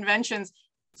MacArthur's inventions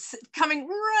coming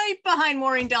right behind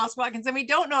Maurine Dallas Watkins, and we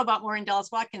don't know about Maurine Dallas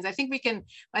Watkins, I think we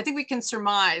can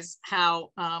surmise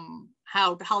how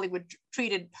Hollywood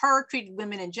treated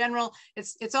women in general.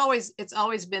 It's always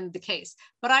been the case.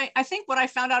 But I think what I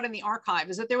found out in the archive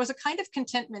is that there was a kind of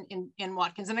contentment in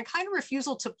Watkins, and a kind of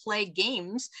refusal to play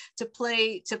games, to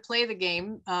play the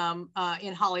game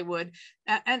in Hollywood,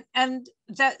 and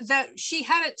that she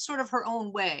had it sort of her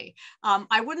own way.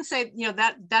 I wouldn't say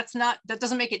that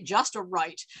doesn't make it just or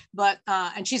right, but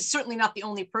and she's certainly not the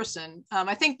only person.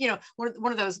 I think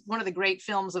one of the great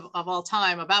films of all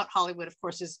time about Hollywood, of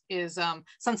course, is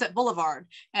Sunset Boulevard,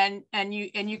 and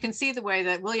you can see the way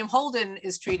that William Holden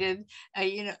is treated,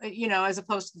 as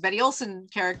opposed to the Betty Olson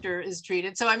character is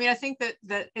treated. So I mean, I think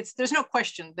that there's no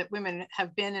question that women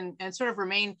have been and sort of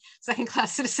remain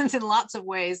second-class citizens in lots of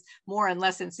ways, more and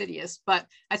less insidious. But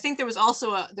I think there was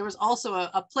also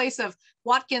a place of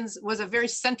Watkins was a very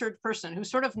centered person who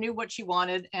sort of knew what she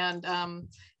wanted and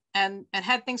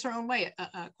had things her own way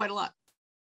quite a lot.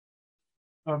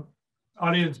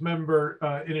 Audience member,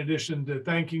 in addition to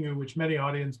thanking you, which many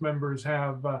audience members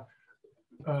have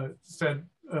said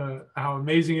how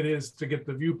amazing it is to get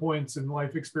the viewpoints and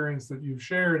life experience that you've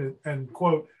shared, and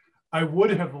quote, I would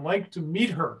have liked to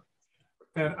meet her.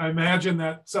 And I imagine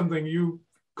that's something you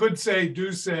could say,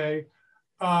 do say.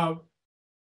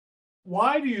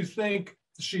 Why do you think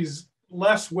she's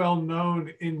less well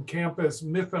known in campus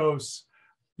mythos?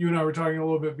 You and I were talking a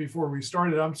little bit before we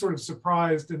started. I'm sort of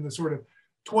surprised in the sort of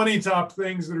 20 top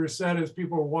things that are said as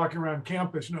people are walking around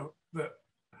campus. You know, the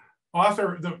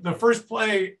author, the first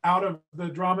play out of the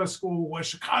drama school was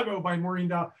Chicago by Maurine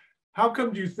Dallas. How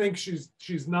come do you think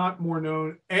she's not more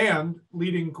known? And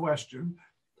leading question,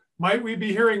 might we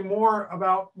be hearing more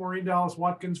about Maurine Dallas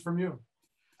Watkins from you?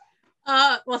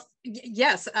 Well,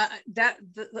 yes.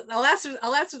 I'll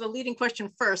answer the leading question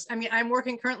first. I mean, I'm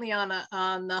working currently on the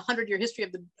 100-year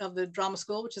history of the drama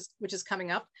school, which is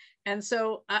coming up, and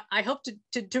so I hope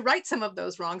to right some of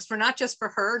those wrongs for not just for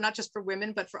her, not just for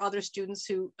women, but for other students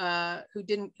who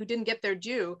didn't get their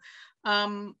due.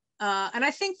 And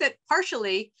I think that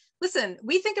partially, listen,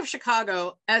 we think of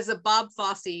Chicago as a Bob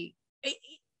Fosse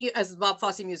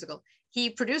musical.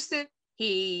 He produced it.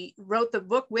 He wrote the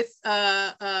book with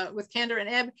Candor and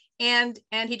Ebb, and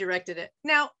he directed it.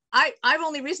 Now, I've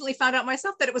only recently found out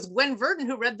myself that it was Gwen Verdon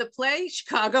who read the play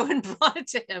Chicago and brought it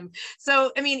to him.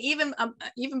 So, I mean,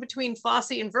 even between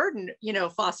Fosse and Verdon, you know,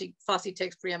 Fosse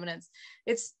takes preeminence.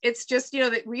 It's just, you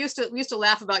know, that we used to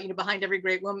laugh about, you know, behind every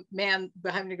great man,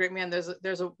 there's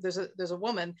a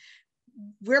woman.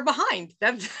 We're behind.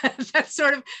 That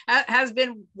sort of has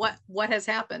been what has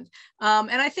happened,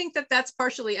 and I think that's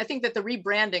partially. I think that the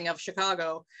rebranding of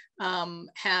Chicago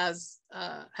has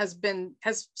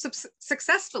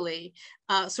successfully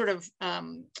sort of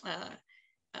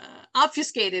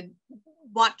obfuscated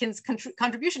Watkins'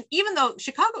 contribution, even though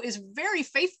Chicago is very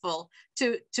faithful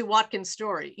to Watkins'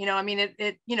 story. You know, I mean,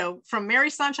 it you know, from Mary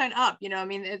Sunshine up, you know, I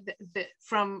mean,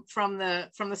 from the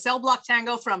cell block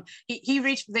tango, from they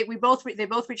both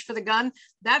reached for the gun.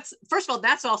 That's, first of all,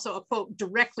 that's also a quote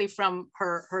directly from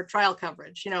her trial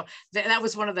coverage. You know, that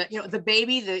was one of the, you know, the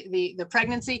baby, the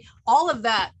pregnancy, all of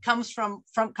that comes from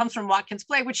Watkins'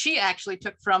 play, which she actually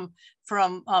took from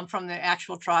the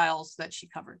actual trials that she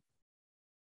covered.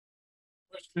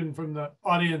 Question from the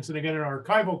audience, and again, an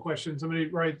archival question. Somebody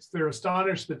writes, they're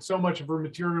astonished that so much of her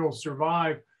material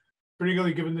survived,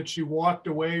 particularly given that she walked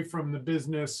away from the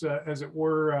business, as it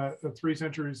were,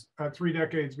 3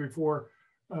 decades before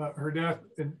her death.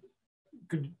 And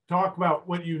could you talk about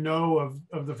what you know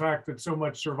of the fact that so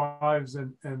much survives,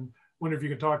 and wonder if you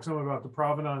could talk some about the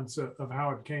provenance of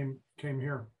how it came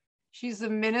here. She's a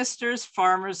minister's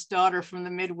farmer's daughter from the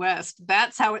Midwest.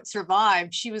 That's how it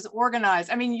survived. She was organized.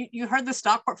 I mean, you heard the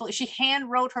stock portfolio. She hand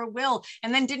wrote her will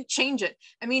and then didn't change it.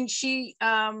 I mean, she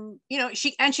kept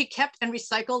and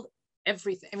recycled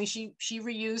everything. I mean, she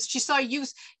reused. She saw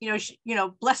use.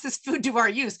 Bless this food to our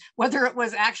use, whether it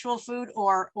was actual food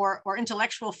or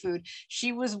intellectual food.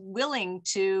 She was willing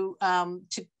to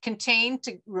contain,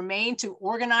 to remain, to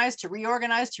organize, to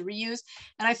reorganize, to reuse.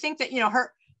 And I think that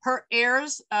her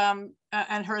heirs and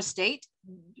her estate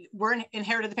were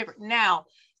inherited the paper. Now,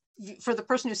 for the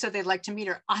person who said they'd like to meet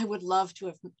her, I would love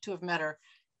to have met her.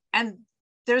 And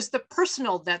there's the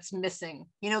personal that's missing.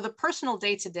 The personal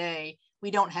day to day we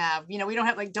don't have. We don't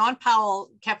have, like, Dawn Powell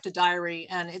kept a diary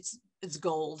and it's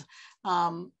gold.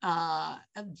 The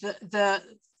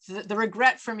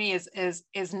regret for me is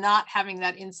not having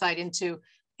that insight into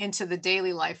the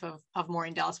daily life of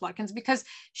Maurine Dallas Watkins, because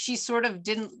she sort of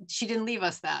didn't leave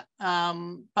us that.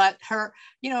 But her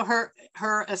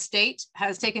estate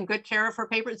has taken good care of her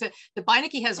papers. The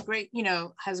Beinecke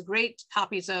has great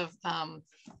copies of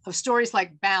stories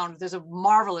like Bound. There's a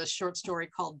marvelous short story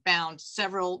called Bound,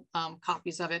 several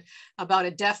copies of it, about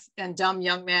a deaf and dumb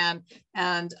young man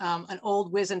and an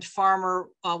old wizened farmer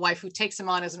wife who takes him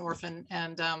on as an orphan,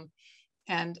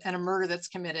 and a murder that's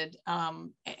committed.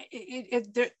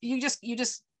 You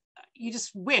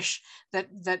just wish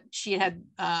that she had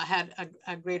had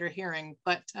a greater hearing.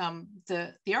 But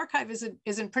the archive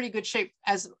is in pretty good shape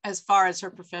as far as her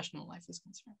professional life is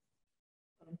concerned.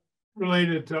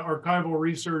 Related to archival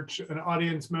research, an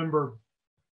audience member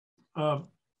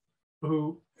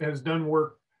who has done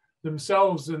work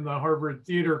themselves in the Harvard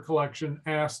Theater collection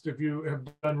asked if you have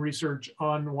done research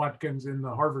on Watkins in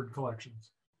the Harvard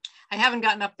collections. I haven't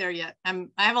gotten up there yet. I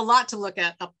have a lot to look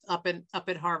at up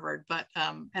at Harvard, but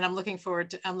and I'm looking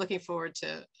forward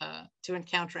to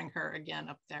encountering her again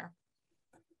up there.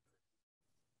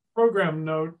 Program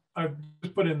note: I've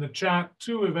just put in the chat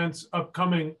 2 events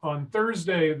upcoming on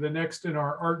Thursday. The next in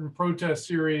our Art and Protest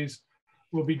series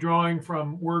will be drawing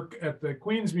from work at the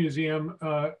Queens Museum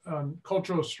on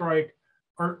cultural strike,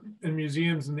 art and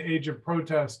museums in the age of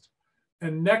protest.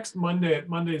 And next Monday at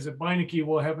Mondays at Beinecke,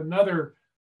 we'll have another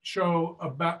show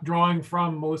about drawing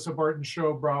from Melissa Barton's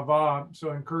show Brava. So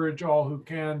I encourage all who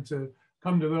can to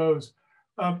come to those.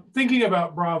 Thinking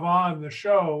about Brava and the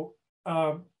show,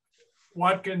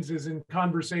 Watkins is in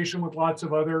conversation with lots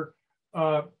of other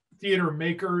theater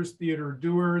makers, theater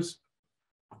doers,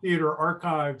 theater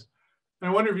archives. And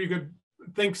I wonder if you could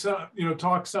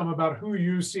talk some about who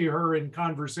you see her in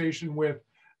conversation with,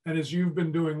 and as you've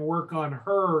been doing work on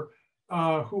her,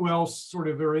 who else sort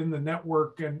of are in the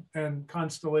network and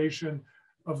constellation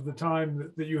of the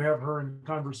time that you have her in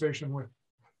conversation with?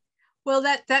 Well,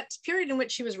 that period in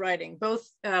which she was writing, both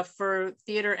for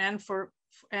theater and for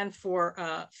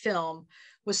film,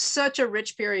 was such a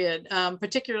rich period,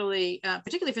 particularly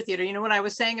for theater. You know, what I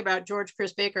was saying about George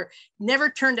Pierce Baker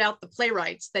never turned out the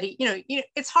playwrights that he,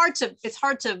 it's hard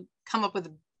to come up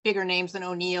with bigger names than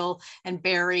O'Neill and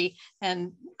Barry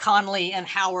and Conley and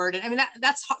Howard. And I mean,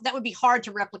 that would be hard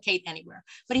to replicate anywhere.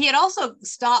 But he had also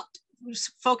stopped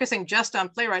focusing just on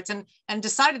playwrights and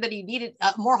decided that he needed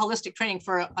more holistic training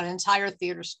for an entire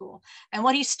theater school. And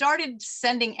what he started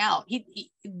sending out,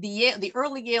 the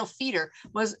early Yale theater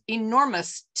was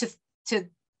enormous to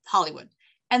Hollywood.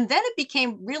 And then it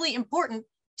became really important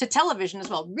to television as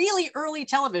well, really early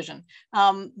television.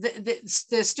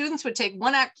 The students would take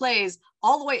one-act plays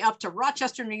all the way up to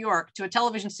Rochester, New York, to a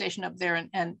television station up there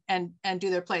and do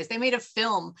their plays. They made a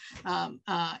film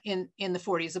in the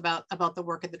 40s about the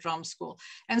work at the drama school.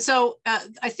 And so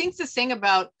I think the thing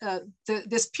about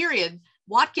this period,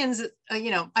 Watkins,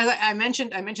 I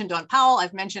mentioned Don Powell,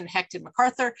 I've mentioned Hecht and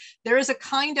MacArthur. There is a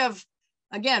kind of,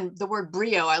 again, the word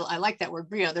brio, I like that word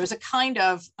brio. There's a kind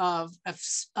of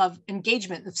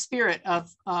engagement, of spirit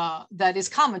that is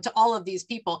common to all of these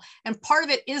people. And part of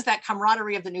it is that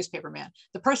camaraderie of the newspaper man,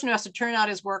 the person who has to turn out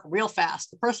his work real fast,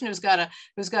 the person who's got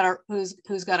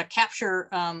to capture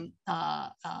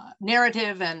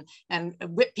narrative and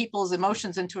whip people's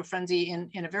emotions into a frenzy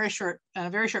in a very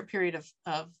short period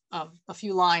of a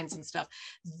few lines and stuff.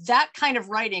 That kind of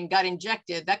writing got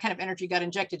injected, that kind of energy got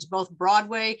injected to both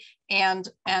Broadway and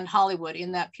Hollywood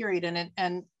in that period,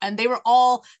 and they were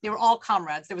all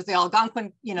comrades. There was the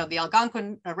Algonquin, the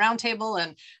Algonquin Roundtable,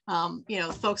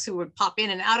 and folks who would pop in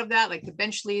and out of that, like the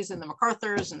Benchleys and the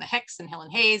MacArthurs and the Hecks and Helen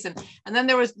Hayes, and then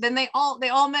they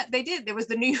all met. They did. There was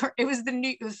it was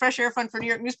the Fresh Air Fund for New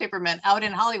York newspapermen out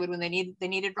in Hollywood when they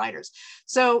needed writers.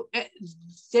 So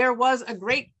there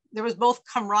was both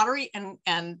camaraderie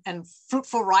and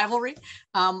fruitful rivalry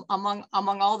among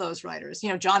all those writers.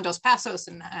 John Dos Passos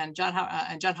and John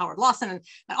Howard Lawson and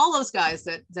all those guys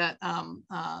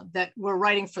that were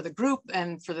writing for the group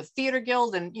and for the Theater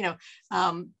Guild. And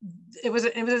it was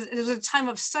a time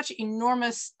of such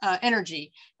enormous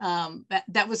energy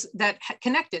that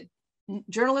connected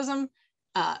journalism,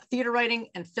 theater writing,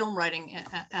 and film writing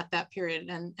at that period.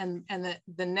 And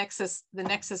the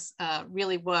nexus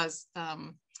really was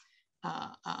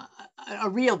a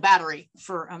real battery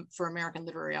for American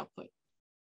literary output.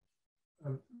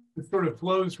 It sort of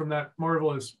flows from that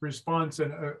marvelous response,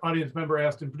 and an audience member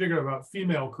asked in particular about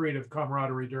female creative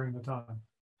camaraderie during the time.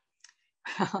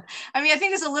 I mean, I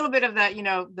think there's a little bit of that,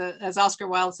 as Oscar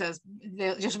Wilde says,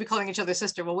 they'll just be calling each other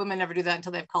sister. Well, women never do that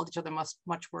until they've called each other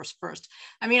much worse first.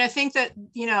 I mean, I think that,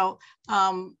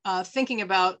 thinking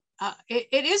about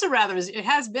it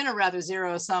has been a rather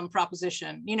zero-sum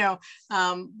proposition.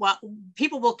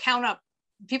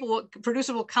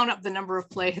 Producer will count up the number of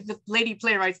the lady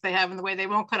playwrights they have in the way they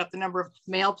won't count up the number of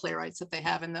male playwrights that they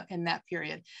have in that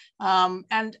period. I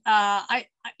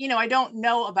don't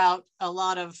know about a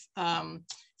lot of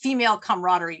female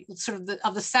camaraderie, sort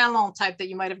of the salon type that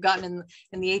you might have gotten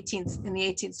in the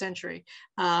 18th century.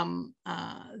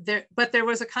 But there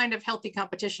was a kind of healthy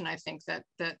competition, I think, that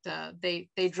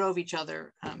they drove each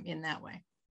other in that way.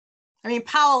 I mean,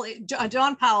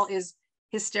 John Powell is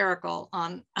hysterical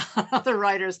on other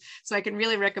writers, so I can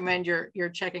really recommend your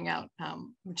checking out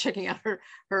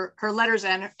her letters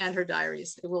and her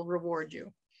diaries. It will reward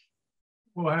you.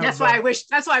 That's why I wish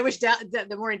that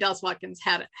the Maurine Dallas Watkins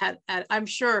had. I'm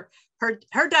sure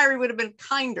her diary would have been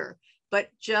kinder, but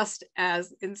just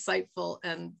as insightful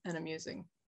and amusing.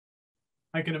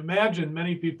 I can imagine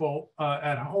many people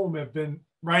at home have been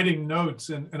writing notes,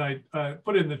 and I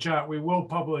put in the chat, we will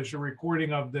publish a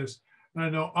recording of this. And I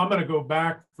know I'm going to go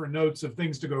back for notes of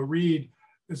things to go read,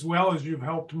 as well as you've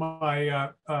helped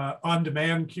my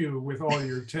on-demand queue with all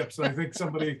your tips. I think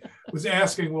somebody was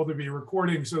asking, will there be a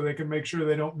recording so they can make sure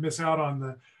they don't miss out on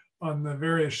the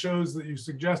various shows that you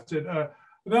suggested.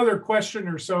 Another question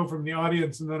or so from the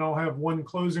audience, and then I'll have one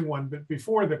closing one. But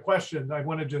before the question, I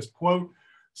want to just quote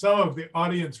some of the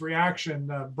audience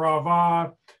reaction.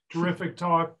 Brava, terrific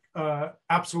talk,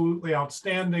 absolutely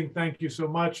outstanding. Thank you so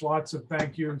much. Lots of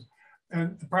thank yous.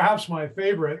 And perhaps my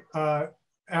favorite,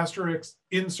 asterisk,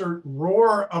 insert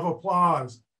roar of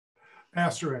applause,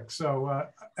 asterisk. So,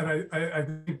 and I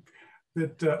think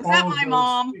that Is all that of my those,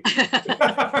 mom?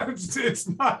 it's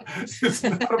not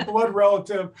a blood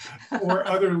relative or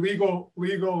other legal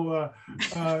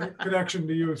connection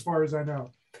to you, as far as I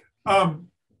know.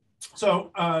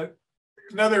 So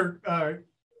another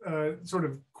sort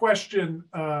of question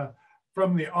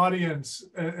from the audience,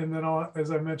 and then I'll,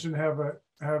 as I mentioned, have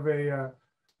a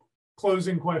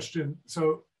closing question.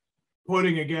 So,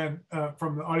 quoting again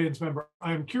from the audience member,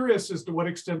 I am curious as to what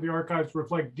extent the archives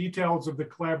reflect details of the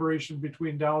collaboration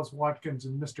between Dallas Watkins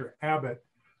and Mr. Abbott.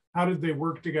 How did they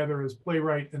work together as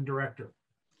playwright and director?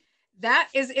 That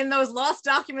is in those lost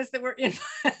documents that were in.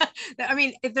 I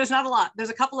mean, there's not a lot.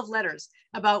 There's a couple of letters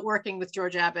about working with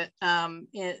George Abbott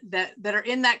that are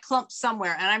in that clump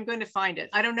somewhere, and I'm going to find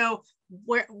it. I don't know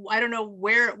where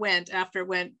it went after it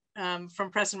went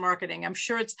from press and marketing. I'm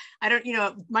sure it's,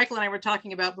 Michael and I were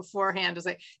talking about beforehand, is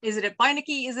like, is it at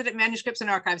Beinecke? Is it at Manuscripts and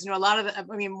Archives? A lot of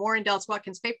Maurine Dallas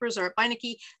Watkins papers are at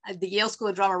Beinecke. The Yale School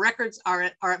of Drama records are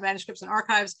at Manuscripts and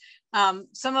Archives.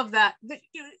 Some of that,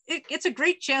 it's a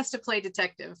great chance to play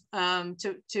detective,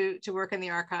 to work in the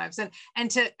archives and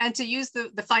to use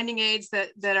the finding aids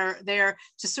that are there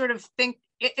to sort of think.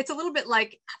 It's a little bit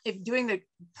like if doing the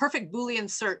perfect Boolean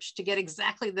search to get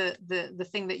exactly the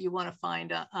thing that you want to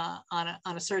find on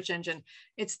a search engine.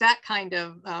 It's that kind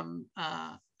of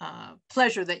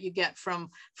pleasure that you get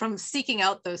from seeking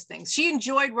out those things. She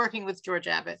enjoyed working with George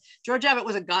Abbott. George Abbott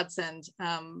was a godsend,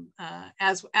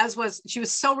 she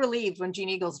was so relieved when Jean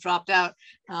Eagles dropped out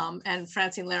and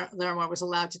Francine Larimore was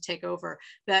allowed to take over.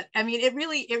 That, I mean, it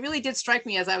really did strike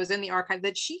me as I was in the archive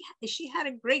that she had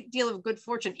a great deal of good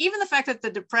fortune. Even the fact that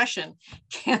the Depression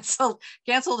canceled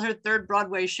her third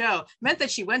Broadway show meant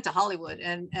that she went to Hollywood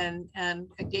and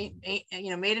again,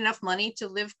 made enough money to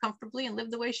live comfortably and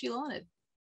live the way she wanted.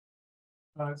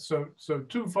 So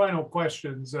two final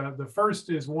questions. The first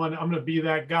is one, I'm going to be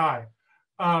that guy.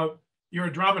 You're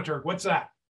a dramaturg. What's that?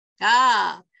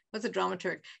 What's a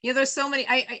dramaturg? There's so many.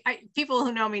 People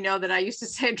who know me know that I used to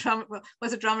say,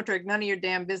 "What's a dramaturg? None of your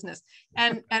damn business."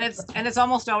 And it's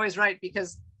almost always right,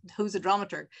 because who's a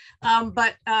dramaturg?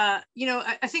 I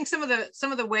think some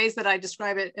of the ways that I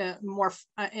describe it more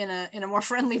in a more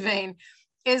friendly vein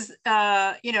is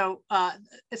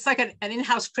it's like an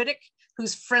in-house critic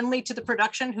who's friendly to the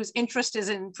production, whose interest is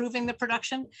in improving the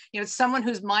production. It's someone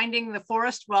who's minding the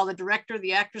forest while the director,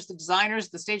 the actors, the designers,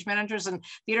 the stage managers, and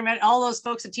theater managers, all those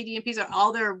folks at TDMPs are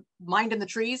all there minding the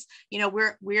trees.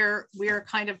 We're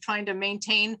kind of trying to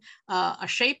maintain a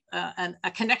shape and a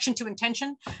connection to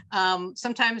intention.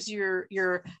 Sometimes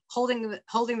you're holding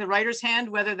the writer's hand,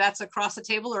 whether that's across a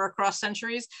table or across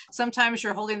centuries. Sometimes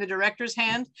you're holding the director's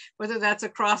hand, whether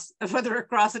across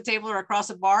a table or across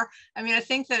a bar. I mean, I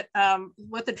think that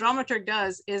what the dramaturg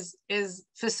does is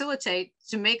facilitate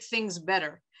to make things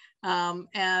better,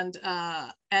 and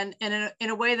in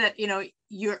a way that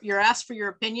you're asked for your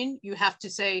opinion. You have to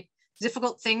say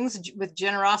difficult things with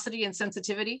generosity and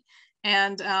sensitivity,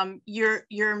 and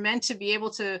you're meant to be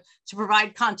able to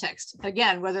provide context,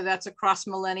 again, whether that's across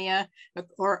millennia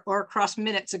or across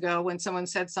minutes ago when someone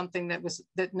said something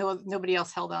that nobody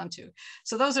else held on to.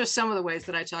 So those are some of the ways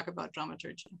that I talk about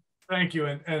dramaturgy. Thank you.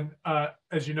 And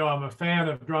as you know, I'm a fan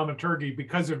of dramaturgy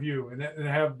because of you, and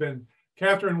have been.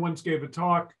 Catherine once gave a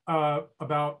talk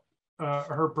about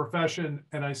her profession,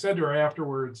 and I said to her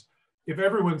afterwards, if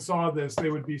everyone saw this, they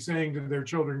would be saying to their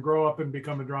children, grow up and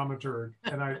become a dramaturg.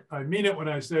 And I mean it when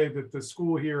I say that the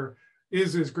school here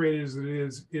is as great as it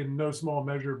is in no small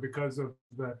measure because of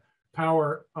the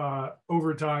power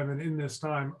over time and in this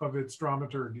time of its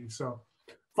dramaturgy. So.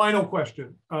 Final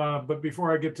question, but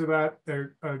before I get to that,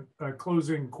 a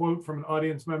closing quote from an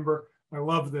audience member. I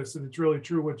love this, and it's really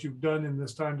true what you've done in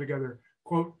this time together.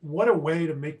 Quote, what a way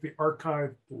to make the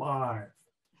archive live.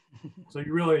 So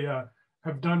you really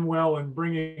have done well in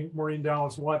bringing Maurine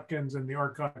Dallas Watkins and the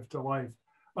archive to life.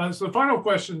 So the final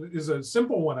question is a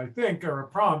simple one, I think, or a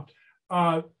prompt.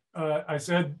 I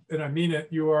said, and I mean it,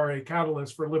 you are a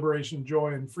catalyst for liberation,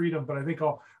 joy, and freedom, but I think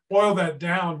I'll boil that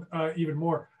down even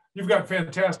more. You've got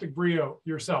fantastic brio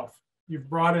yourself. You've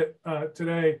brought it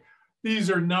today. These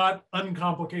are not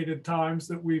uncomplicated times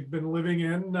that we've been living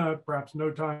in. Perhaps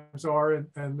no times are,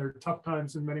 and they're tough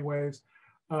times in many ways,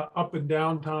 up and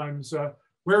down times.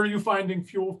 Where are you finding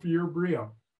fuel for your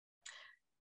brio?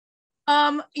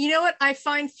 You know what? I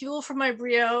find fuel for my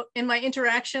brio in my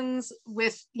interactions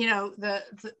with, the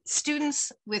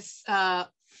students, with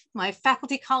my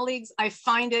faculty colleagues. I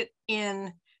find it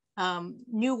in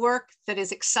new work that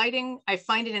is exciting. I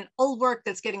find it in old work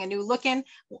that's getting a new look in.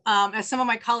 As some of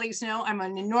my colleagues know, I'm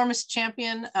an enormous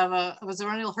champion of a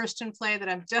Zora Neale Hurston play that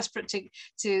I'm desperate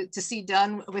to see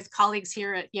done with colleagues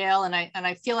here at Yale, and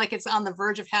I feel like it's on the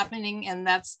verge of happening, and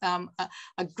that's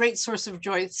a great source of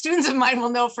joy. Students of mine will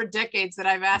know for decades that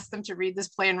I've asked them to read this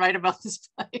play and write about this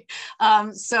play,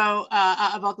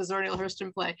 about the Zora Neale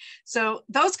Hurston play. So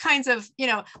those kinds of,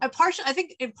 I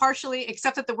think it partially,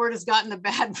 except that the word has gotten a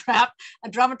bad rap, a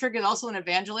dramaturg is also an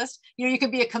evangelist. You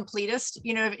can be a completist.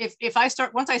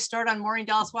 Once I start on Maurine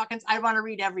Dallas Watkins, I want to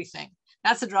read everything.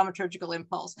 That's a dramaturgical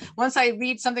impulse. Once I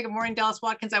read something of Maurine Dallas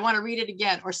Watkins, I want to read it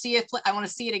again, or see it. I want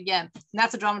to see it again. And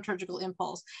that's a dramaturgical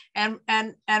impulse. And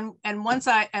once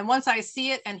I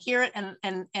see it and hear it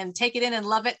and take it in and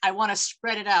love it, I want to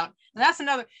spread it out. And that's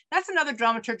another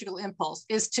dramaturgical impulse,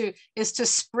 is to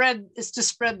spread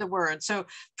the word. So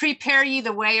prepare ye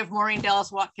the way of Maurine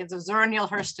Dallas Watkins, of Zora Neale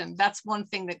Hurston. That's one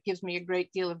thing that gives me a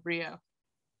great deal of brio.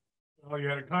 Well, you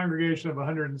had a congregation of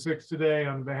 106 today.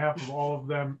 On behalf of all of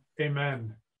them,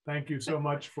 amen. Thank you so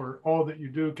much for all that you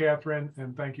do, Catherine,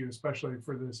 and thank you especially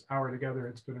for this hour together.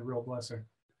 It's been a real blessing.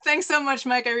 Thanks so much,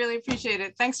 Mike. I really appreciate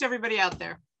it. Thanks to everybody out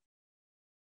there.